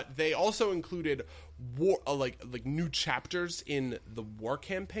stuff. But they also included war, like new chapters in the war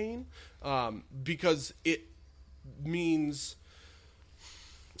campaign, because it means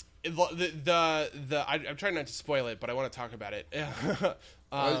I'm trying not to spoil it, but I want to talk about it.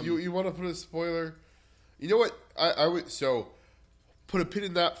 You want to put a spoiler? You know what? I would put a pin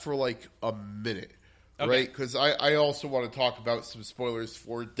in that for like a minute, okay. Right? Because I also want to talk about some spoilers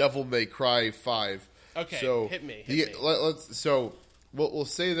for Devil May Cry 5. Okay, so hit me. We'll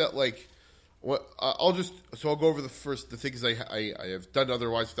say that like I'll go over the things I have done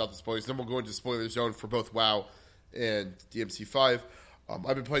otherwise without the spoilers. Then we'll go into spoiler zone for both WoW and DMC5. I've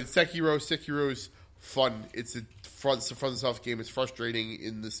been playing Sekiro. Sekiro's fun. It's a fun soft game. It's frustrating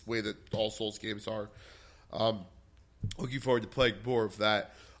in this way that all Souls games are. Looking forward to playing more of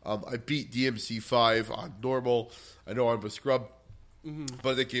that. I beat DMC5 on normal. I know I'm a scrub,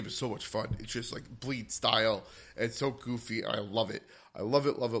 but that game is so much fun. It's just like Bleed style. And it's so goofy. I love it. I love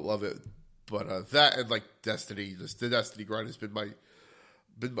it, love it, love it. But that and like Destiny, the Destiny grind has been my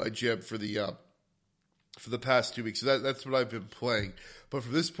jam for the past 2 weeks. So that's what I've been playing. But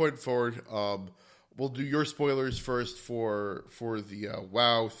from this point forward, we'll do your spoilers first for the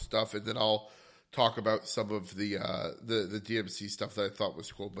WoW stuff, and then I'll talk about some of the DMC stuff that I thought was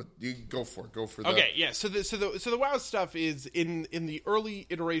cool. But you can go for it. Okay, yeah. So the WoW stuff is in the early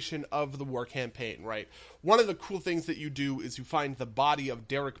iteration of the war campaign, right? One of the cool things that you do is you find the body of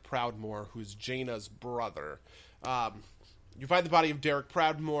Derek Proudmoore, who's Jaina's brother. you find the body of Derek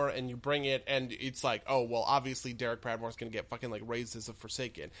Proudmoore and you bring it, and it's like, oh, well, obviously Derek Proudmoore's going to get fucking, like, raised as a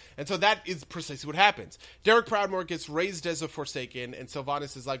Forsaken. And so that is precisely what happens. Derek Proudmoore gets raised as a Forsaken, and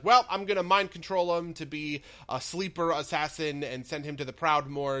Sylvanas is like, well, I'm going to mind control him to be a sleeper assassin and send him to the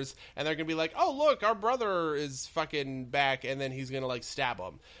Proudmoores, and they're going to be like, oh, look, our brother is fucking back, and then he's going to, like, stab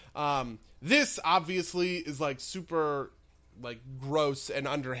him. This, obviously, is, like, super, like, gross and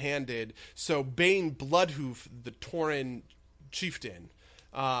underhanded, so Bane Bloodhoof, the Tauren chieftain,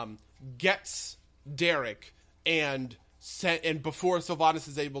 gets Derek and before Sylvanas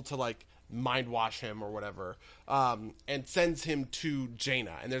is able to, like, mind wash him or whatever, and sends him to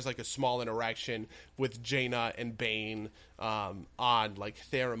Jaina. And there's, like, a small interaction with Jaina and Bane on, like,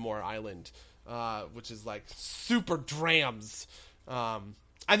 Theramore Island, which is, like, super drams.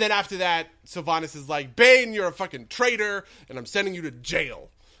 And then after that, Sylvanas is like, Bane, you're a fucking traitor, and I'm sending you to jail.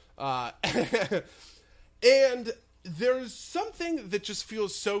 And there's something that just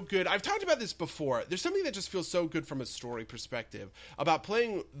feels so good. I've talked about this before. There's something that just feels so good from a story perspective about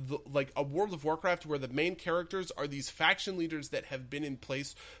playing like a World of Warcraft where the main characters are these faction leaders that have been in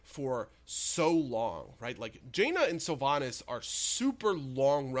place for so long, right? Like Jaina and Sylvanas are super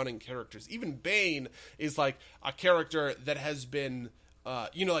long running characters. Even Bane is like a character that has been,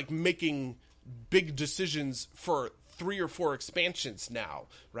 like making big decisions for 3 or 4 expansions now,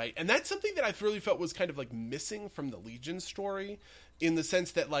 right? And that's something that I really felt was kind of like missing from the Legion story, in the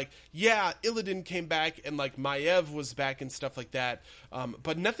sense that, like, yeah, Illidan came back and like Maiev was back and stuff like that,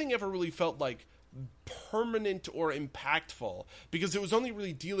 but nothing ever really felt like permanent or impactful, because it was only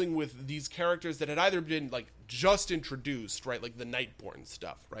really dealing with these characters that had either been like just introduced, right, like the Nightborn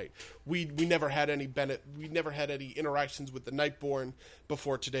stuff, right? We never had any interactions with the Nightborn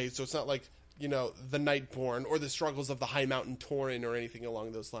before today, so it's not like, the Nightborn or the struggles of the High Mountain Tauren or anything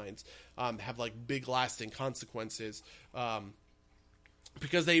along those lines have like big lasting consequences,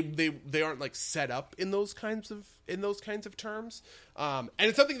 because they aren't like set up in those kinds of terms, and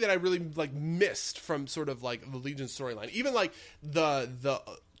it's something that I really like missed from sort of like the Legion storyline. Even like the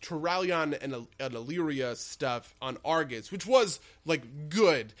Turalyon and Illyria stuff on Argus, which was like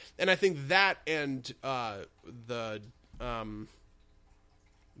good, and I think that and the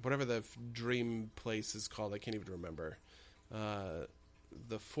whatever the dream place is called, I can't even remember.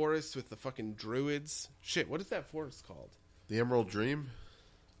 The forest with the fucking druids. Shit, what is that forest called? The Emerald Dream?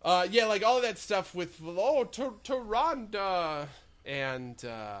 Yeah, like all of that stuff with, Tyrande, and,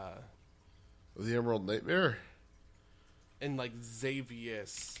 The Emerald Nightmare? And, like,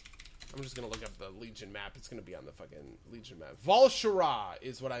 Xavius. I'm just gonna look up the Legion map. It's gonna be on the fucking Legion map. Vol'Shara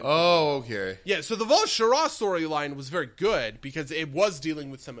is what I'm... Oh, okay. Yeah, so the Vol'Shara storyline was very good, because it was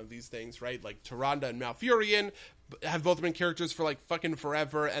dealing with some of these things, right? Like, Tyrande and Malfurion have both been characters for, like, fucking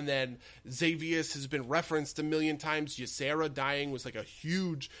forever, and then Xavius has been referenced a million times. Ysera dying was, like, a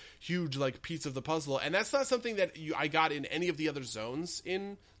huge, like, piece of the puzzle, and that's not something that I got in any of the other zones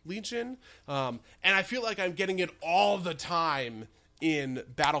in Legion, and I feel like I'm getting it all the time in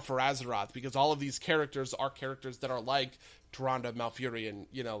Battle for Azeroth, because all of these characters are characters that are like Tyrande, Malfurion,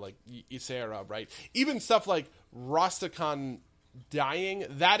 like Ysera, right? Even stuff like Rastakhan dying,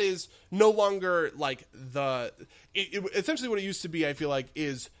 that is no longer like essentially what it used to be, I feel like,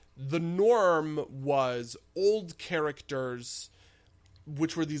 is the norm was old characters,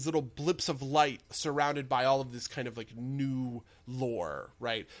 which were these little blips of light surrounded by all of this kind of like new lore,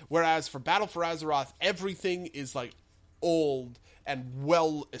 right? Whereas for Battle for Azeroth, everything is like old and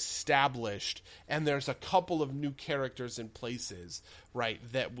well established, and there's a couple of new characters and places, right,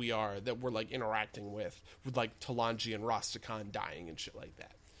 that we're like interacting with like Talanji and Rastakhan dying and shit like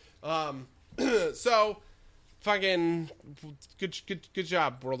that. So fucking good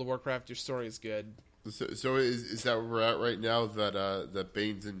job, World of Warcraft. Your story is good. So is that where we're at right now, that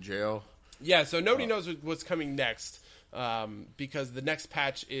Bane's in jail? Yeah, so nobody knows what's coming next, because the next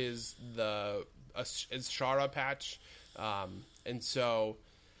patch is the Shara patch. And so,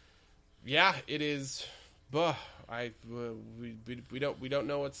 yeah, it is. We don't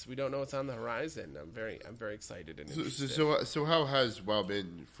know what's on the horizon. I'm very excited and interested. So how has WoW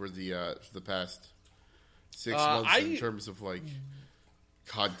been for the past 6 months in terms of like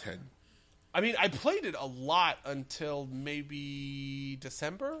content? I mean, I played it a lot until maybe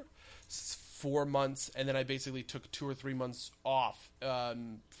December, 4 months, and then I basically took 2 or 3 months off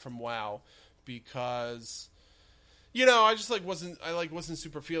from WoW, because I just wasn't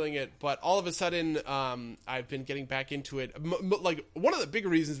super feeling it, but all of a sudden, I've been getting back into it. Like, one of the big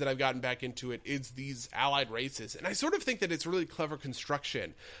reasons that I've gotten back into it is these allied races, and I sort of think that it's really clever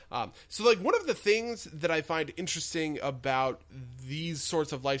construction. So like, one of the things that I find interesting about these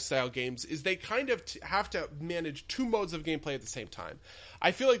sorts of lifestyle games is they kind of have to manage two modes of gameplay at the same time.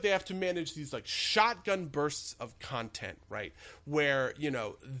 I feel like they have to manage these like shotgun bursts of content, right? Where,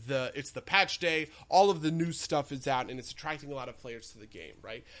 it's the patch day, all of the new stuff is out, and it's attracting a lot of players to the game,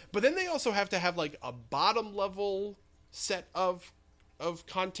 right? But then they also have to have like a bottom level set of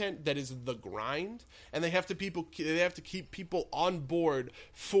content that is the grind, and they have to keep people on board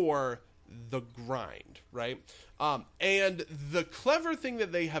for the grind, right? And the clever thing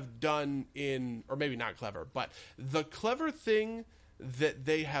that they have done or maybe not clever, but the clever thing that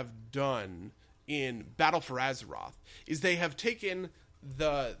they have done in Battle for Azeroth is they have taken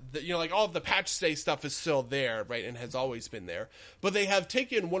the all of the patch day stuff is still there, right, and has always been there, but they have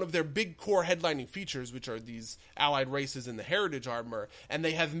taken one of their big core headlining features, which are these allied races in the heritage armor, and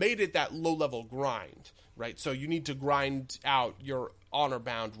they have made it that low level grind, right? So you need to grind out your honor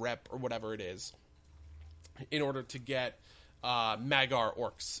bound rep or whatever it is in order to get Magar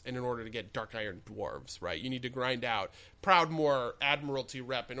orcs, and in order to get Dark Iron dwarves, right? You need to grind out Proudmoore Admiralty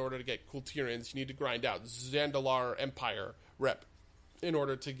rep in order to get Kultirians. You need to grind out Zandalar Empire rep in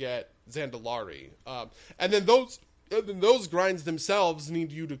order to get Zandalari. And then those grinds themselves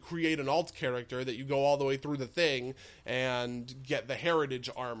need you to create an alt character that you go all the way through the thing and get the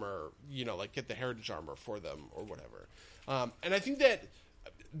heritage armor, get the heritage armor for them or whatever. And I think that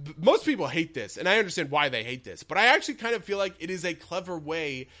most people hate this, and I understand why they hate this, but I actually kind of feel like it is a clever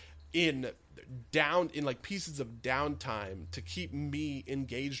way in like pieces of downtime to keep me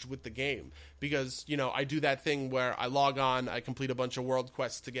engaged with the game, because I do that thing where I log on, I complete a bunch of world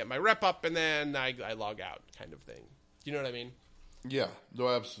quests to get my rep up, and then I log out, kind of thing. You know what I mean? Yeah, no,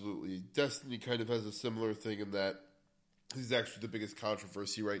 absolutely. Destiny kind of has a similar thing in that this is actually the biggest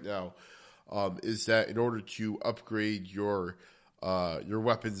controversy right now, is that in order to upgrade your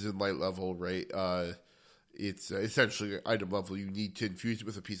weapons in light level, right? It's essentially item level. You need to infuse it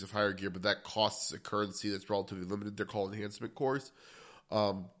with a piece of higher gear, but that costs a currency that's relatively limited. They're called enhancement cores.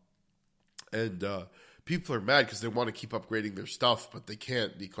 And people are mad because they want to keep upgrading their stuff, but they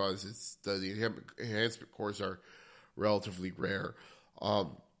can't because the enhancement cores are relatively rare.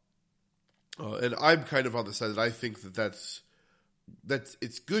 And I'm kind of on the side that I think that's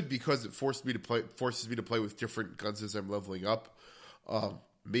it's good because it forces me to play with different guns as I'm leveling up.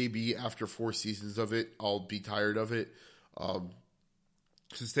 Maybe after 4 seasons of it, I'll be tired of it.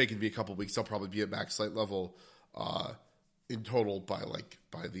 It's taken me a couple weeks. I'll probably be at max light level in total by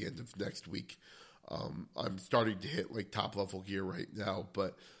the end of next week. I'm starting to hit like top level gear right now,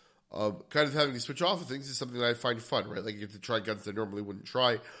 but kind of having to switch off of things is something that I find fun, right? Like, you get to try guns that I normally wouldn't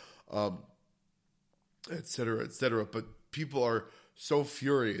try, et cetera, et cetera. But people are so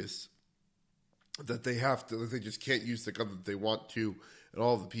furious that they just can't use the gun that they want to in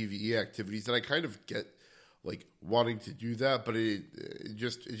all the PvE activities. And I kind of get like wanting to do that, but it's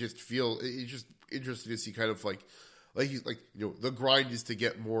just interesting to see kind of like the grind is to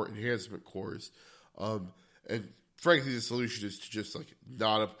get more enhancement cores. And frankly, the solution is to just like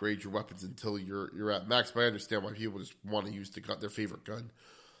not upgrade your weapons until you're at max. But I understand why people just want to use their favorite gun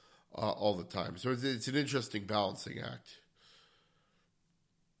all the time. So it's an interesting balancing act.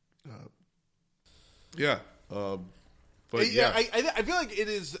 But yeah, I feel like it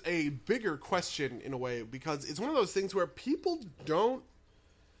is a bigger question in a way, because it's one of those things where people don't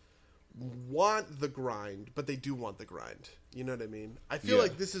want the grind, but they do want the grind. You know what I mean? I feel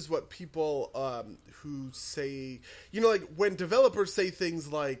like this is what people who say, like when developers say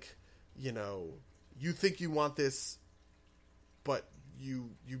things like, you think you want this, but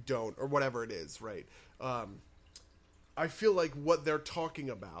you don't, or whatever it is, right? I feel like what they're talking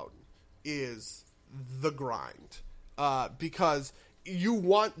about is the grind. Because you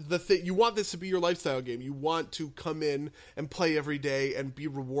want you want this to be your lifestyle game. You want to come in and play every day and be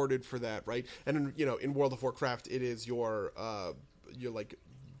rewarded for that, right? And in World of Warcraft, it is your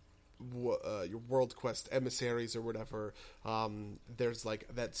World Quest emissaries or whatever. There's like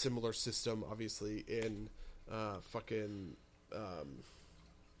that similar system, obviously, in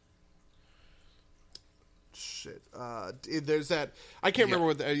there's that, I can't remember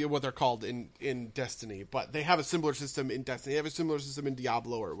what they're called in Destiny, but they have a similar system in Destiny. They have a similar system in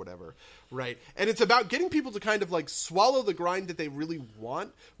Diablo or whatever, right? And it's about getting people to kind of like swallow the grind that they really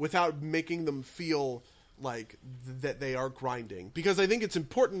want without making them feel like that they are grinding. Because I think it's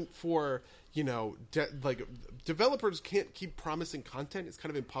important for developers can't keep promising content. It's kind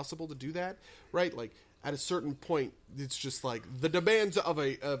of impossible to do that, right? Like at a certain point, it's just like the demands of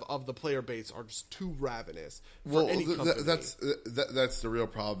the player base are just too ravenous for any company. That's the real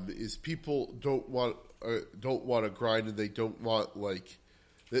problem. Is people don't want to grind, and they don't want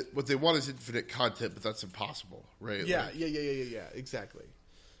what they want is infinite content, but that's impossible, right? Yeah, exactly.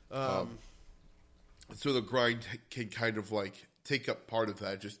 So the grind can kind of take up part of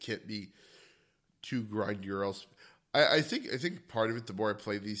that. It just can't be too grindy, or else. I think part of it, the more I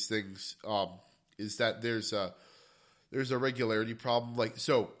play these things, is that there's a regularity problem.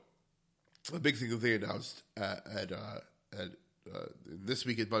 A big thing that they announced at this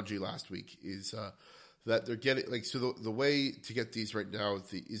week at Bungie last week is that they're getting the way to get these right now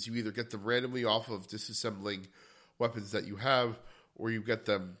is you either get them randomly off of disassembling weapons that you have, or you get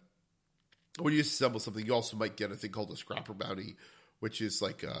them when you disassemble something. You also might get a thing called a scrapper bounty, which is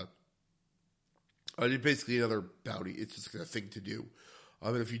basically another bounty. It's just a thing to do.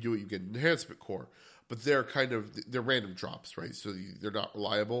 And if you do it, you get an enhancement core. But they're random drops, right? So they're not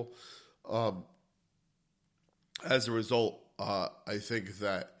reliable. As a result, I think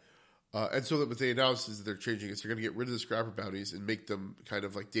that, and so what they announced is that they're changing it. So they're going to get rid of the scrapper bounties and make them kind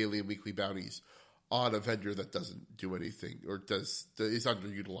of like daily and weekly bounties on a vendor that doesn't do anything or is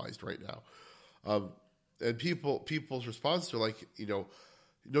underutilized right now. And people's response are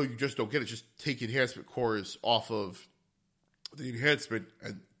no, you just don't get it. Just take enhancement cores off of the enhancement,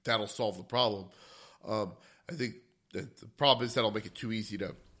 and that'll solve the problem. I think that the problem is that'll make it too easy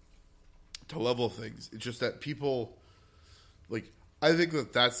to level things. It's just that people I think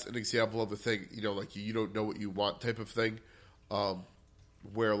that's an example of a thing. You don't know what you want type of thing,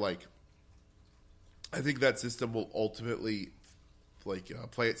 where I think that system will ultimately play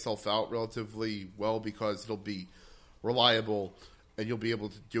itself out relatively well because it'll be reliable. And you'll be able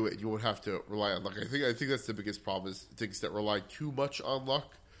to do it, and you won't have to rely on luck. I think that's the biggest problem is things that rely too much on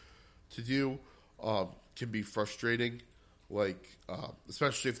luck to do can be frustrating.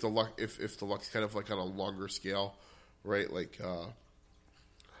 Especially if the luck's kind of on a longer scale, right?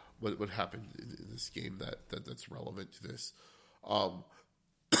 What happened in this game that's relevant to this.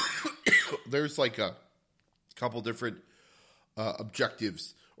 There's a couple different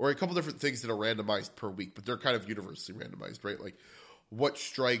objectives or a couple different things that are randomized per week, but they're kind of universally randomized, right? What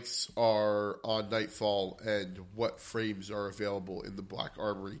strikes are on Nightfall and what frames are available in the Black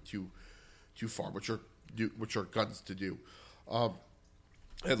Armory to farm, which are guns to do. And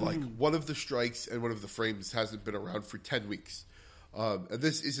one of the strikes and one of the frames hasn't been around for 10 weeks. And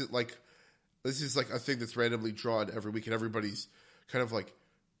this is a thing that's randomly drawn every week, and everybody's kind of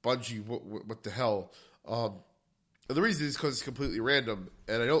Bungie, what the hell? And the reason is because it's completely random,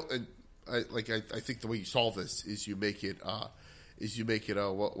 and I think the way you solve this is you make it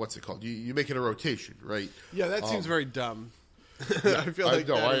what's it called? You make it a rotation, right? Yeah, that seems very dumb. I feel I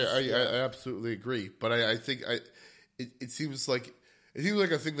absolutely agree, but I think it seems like a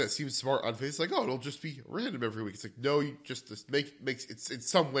thing that seems smart on face. It'll just be random every week. It's no, you just makes it's in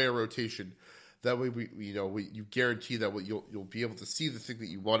some way a rotation. That way you guarantee that you'll be able to see the thing that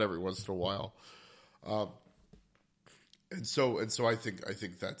you want every once in a while. And so I think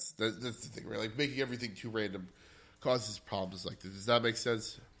that's the thing, right? Making everything too random causes problems like this. Does that make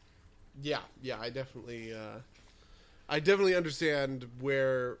sense? Yeah, I definitely understand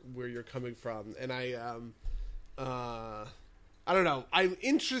where you're coming from, and I don't know. I'm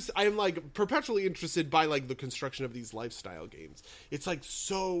perpetually interested by the construction of these lifestyle games. It's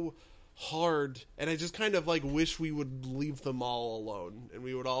so hard, and I just kind of wish we would leave them all alone, and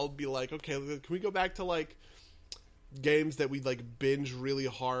we would all be okay, can we go back to games that we binge really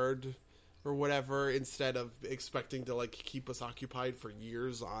hard or whatever, instead of expecting to keep us occupied for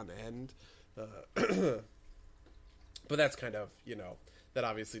years on end. But that's kind of, that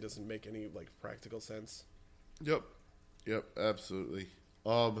obviously doesn't make any practical sense. Yep, absolutely.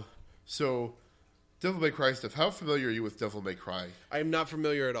 So Devil May Cry stuff. How familiar are you with Devil May Cry? I am not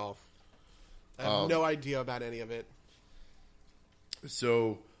familiar at all. I have no idea about any of it.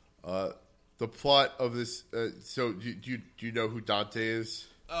 So the plot of this. So do you know who Dante is?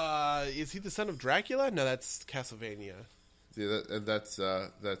 Is he the son of Dracula? No, that's Castlevania. Yeah, that's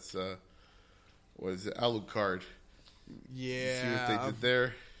what is it? Alucard. Yeah. See what they did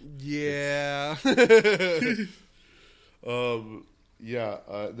there? Yeah.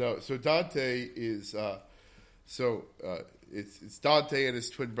 No. So Dante is it's Dante and his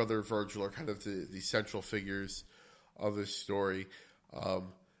twin brother Virgil are kind of the central figures of this story.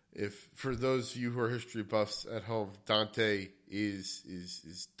 If for those of you who are history buffs at home, Dante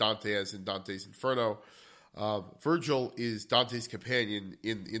is Dante as in Dante's Inferno. Virgil is Dante's companion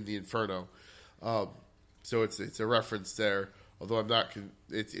in the Inferno. So it's a reference there. Although I'm not,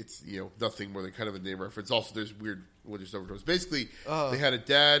 it's nothing more than kind of a name reference. Also, there's weird religious overtones. Basically, they had a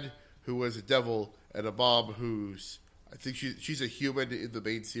dad who was a devil and a mom who's, I think she's a human in the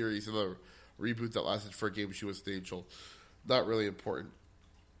main series. In the reboot that lasted for a game, she was an angel. Not really important.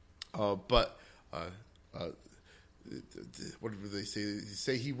 But what did they say? They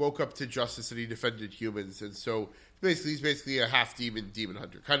say he woke up to justice and he defended humans, and so he's basically a half demon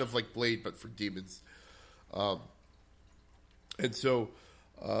hunter, kind of like Blade but for demons. And so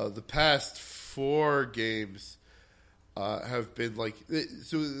the past 4 games have been like,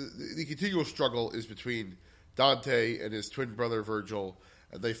 so the continual struggle is between Dante and his twin brother Virgil,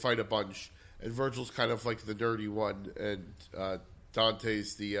 and they fight a bunch. And Virgil's kind of like the nerdy one, and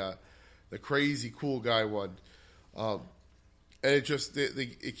Dante's the crazy cool guy one. And it just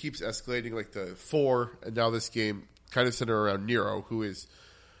it keeps escalating. Like the 4, and now this game kind of centered around Nero, who is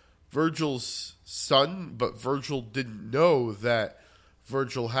Virgil's son, but Virgil didn't know that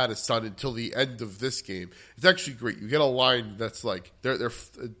Virgil had a son until the end of this game. It's actually great. You get a line that's like,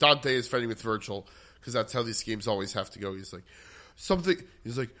 Dante is fighting with Virgil, because that's how these games always have to go. He's like,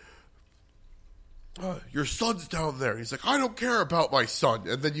 your son's down there. He's like, I don't care about my son.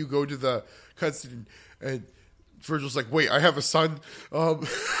 And then you go to the cutscene, and Virgil's like, wait, I have a son?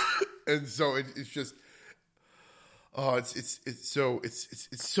 And so it's just, it's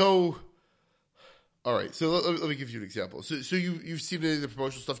so. All right, so let me give you an example. So you've seen any of the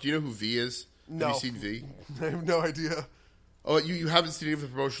promotional stuff? Do you know who V is? No. Have you seen V? I have no idea. Oh, you haven't seen any of the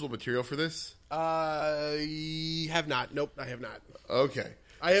promotional material for this? I have not. Nope, I have not. Okay.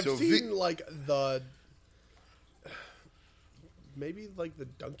 I have seen maybe like the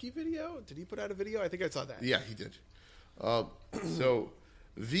Donkey video. Did he put out a video? I think I saw that. Yeah, he did. So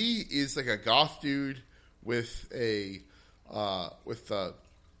V is like a goth dude with a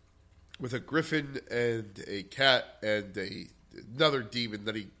griffin and a cat and another demon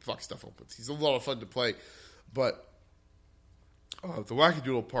that he fucks stuff up with. He's a lot of fun to play, but the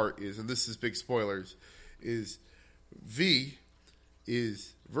wackadoodle part is, and this is big spoilers, is V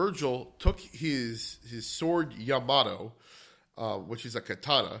is Virgil took his sword Yamato, which is a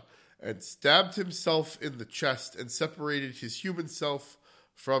katana, and stabbed himself in the chest and separated his human self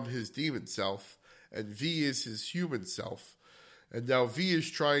from his demon self, and V is his human self. And now V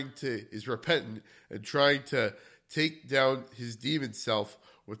is repentant and trying to take down his demon self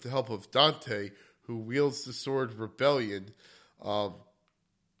with the help of Dante, who wields the sword Rebellion,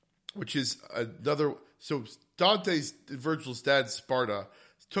 which is another. So Virgil's dad, Sparta,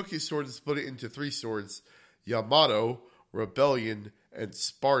 took his sword and split it into 3 swords: Yamato, Rebellion, and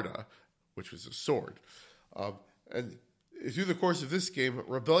Sparta, which was a sword. And through the course of this game,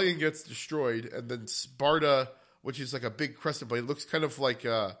 Rebellion gets destroyed, and then Sparta, which is like a big crescent blade, it looks kind of like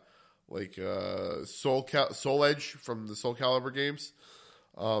Soul Edge from the Soul Calibur games.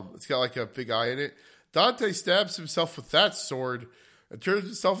 It's got like a big eye in it. Dante stabs himself with that sword and turns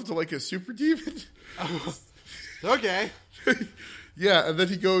himself into like a super demon. Okay. Yeah, and then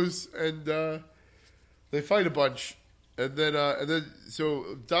he goes and they fight a bunch, and then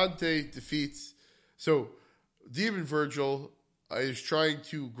so Dante defeats. So Demon Virgil is trying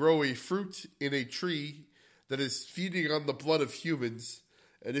to grow a fruit in a tree that is feeding on the blood of humans,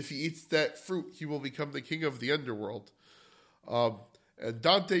 and if he eats that fruit, he will become the king of the underworld. And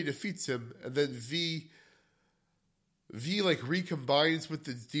Dante defeats him, and then V like recombines with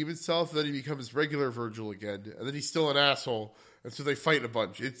the demon self, and then he becomes regular Virgil again, and then he's still an asshole, and so they fight a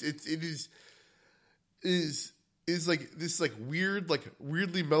bunch. It is like this like weird, like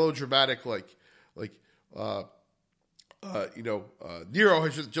weirdly melodramatic, Nero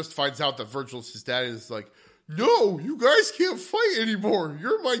just finds out that Virgil's his dad, and is like, no, you guys can't fight anymore.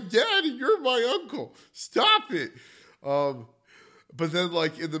 You're my dad and you're my uncle. Stop it. But then,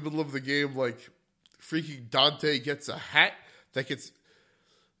 like, in the middle of the game, like, freaking Dante gets a hat that gets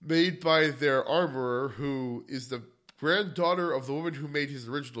made by their armorer, who is the granddaughter of the woman who made his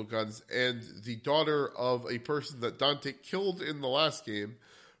original guns and the daughter of a person that Dante killed in the last game,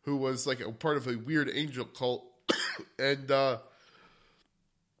 who was, like, a part of a weird angel cult. And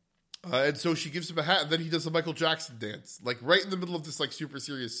so she gives him a hat, and then he does a Michael Jackson dance, like right in the middle of this like super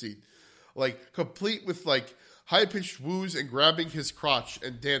serious scene, like complete with like high pitched woos and grabbing his crotch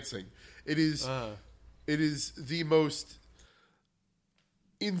and dancing. It is the most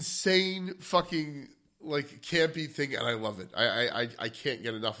insane fucking like campy thing, and I love it. I can't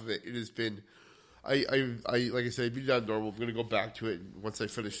get enough of it. It has been. I like I said, I beat it on normal. I'm gonna go back to it once I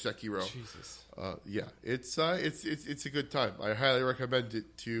finish Sekiro. Jesus. Yeah, it's a good time. I highly recommend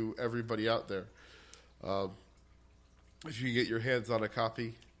it to everybody out there. If you can get your hands on a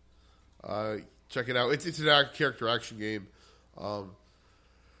copy, check it out. It's an character action game. I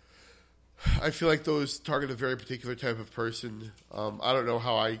feel like those target a very particular type of person. I don't know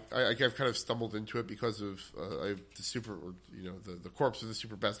how I've kind of stumbled into it because of the super, the Corpse of the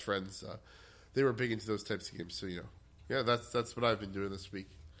Super Best Friends. They were big into those types of games, so yeah, that's what I've been doing this week.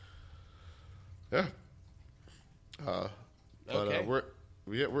 Yeah. Okay.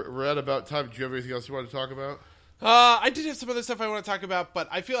 We're at about time. Do you have anything else you want to talk about? I did have some other stuff I want to talk about, but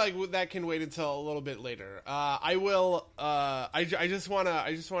I feel like that can wait until a little bit later. I will. I just want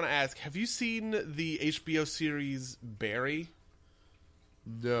to ask: have you seen the HBO series Barry?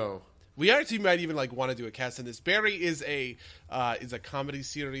 No. We actually might even want to do a cast on this. Barry is a comedy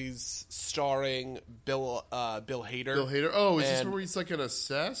series starring Bill Hader. Bill Hader. Oh, is this where he's like an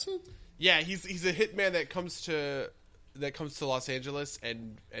assassin? Yeah, he's a hitman that comes to Los Angeles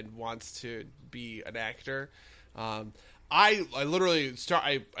and wants to be an actor. I literally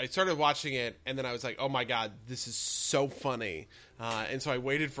I started watching it, and then I was like, oh my god, this is so funny. And so I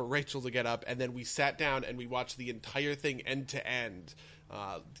waited for Rachel to get up, and then we sat down and we watched the entire thing end to end.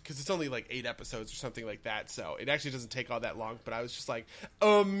 Because it's only 8 episodes or something like that, so it actually doesn't take all that long. But I was just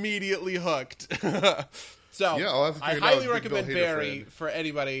immediately hooked. So yeah, I'll have to I check highly it out. recommend Barry for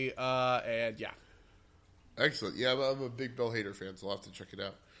anybody. And yeah, excellent. Yeah, I'm a big Bill Hader fan, so I'll have to check it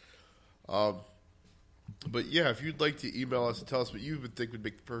out. But yeah, if you'd like to email us and tell us what you would think would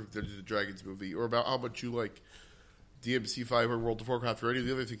make the perfect Dungeons and Dragons movie, or about how much you like DMC5 or World of Warcraft, or any of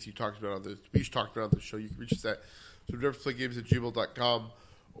the other things we talked about on the show, you can reach us at subderpsplaygames@gmail.com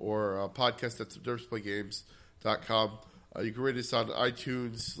or podcast@subderpsplaygames.com. You can rate us on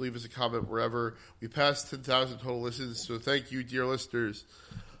iTunes, leave us a comment wherever. We passed 10,000 total listens, so thank you, dear listeners.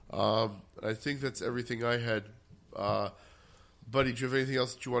 I think that's everything I had. Buddy, do you have anything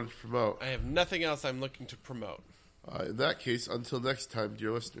else that you wanted to promote? I have nothing else I'm looking to promote. In that case, until next time,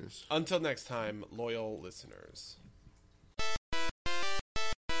 dear listeners. Until next time, loyal listeners.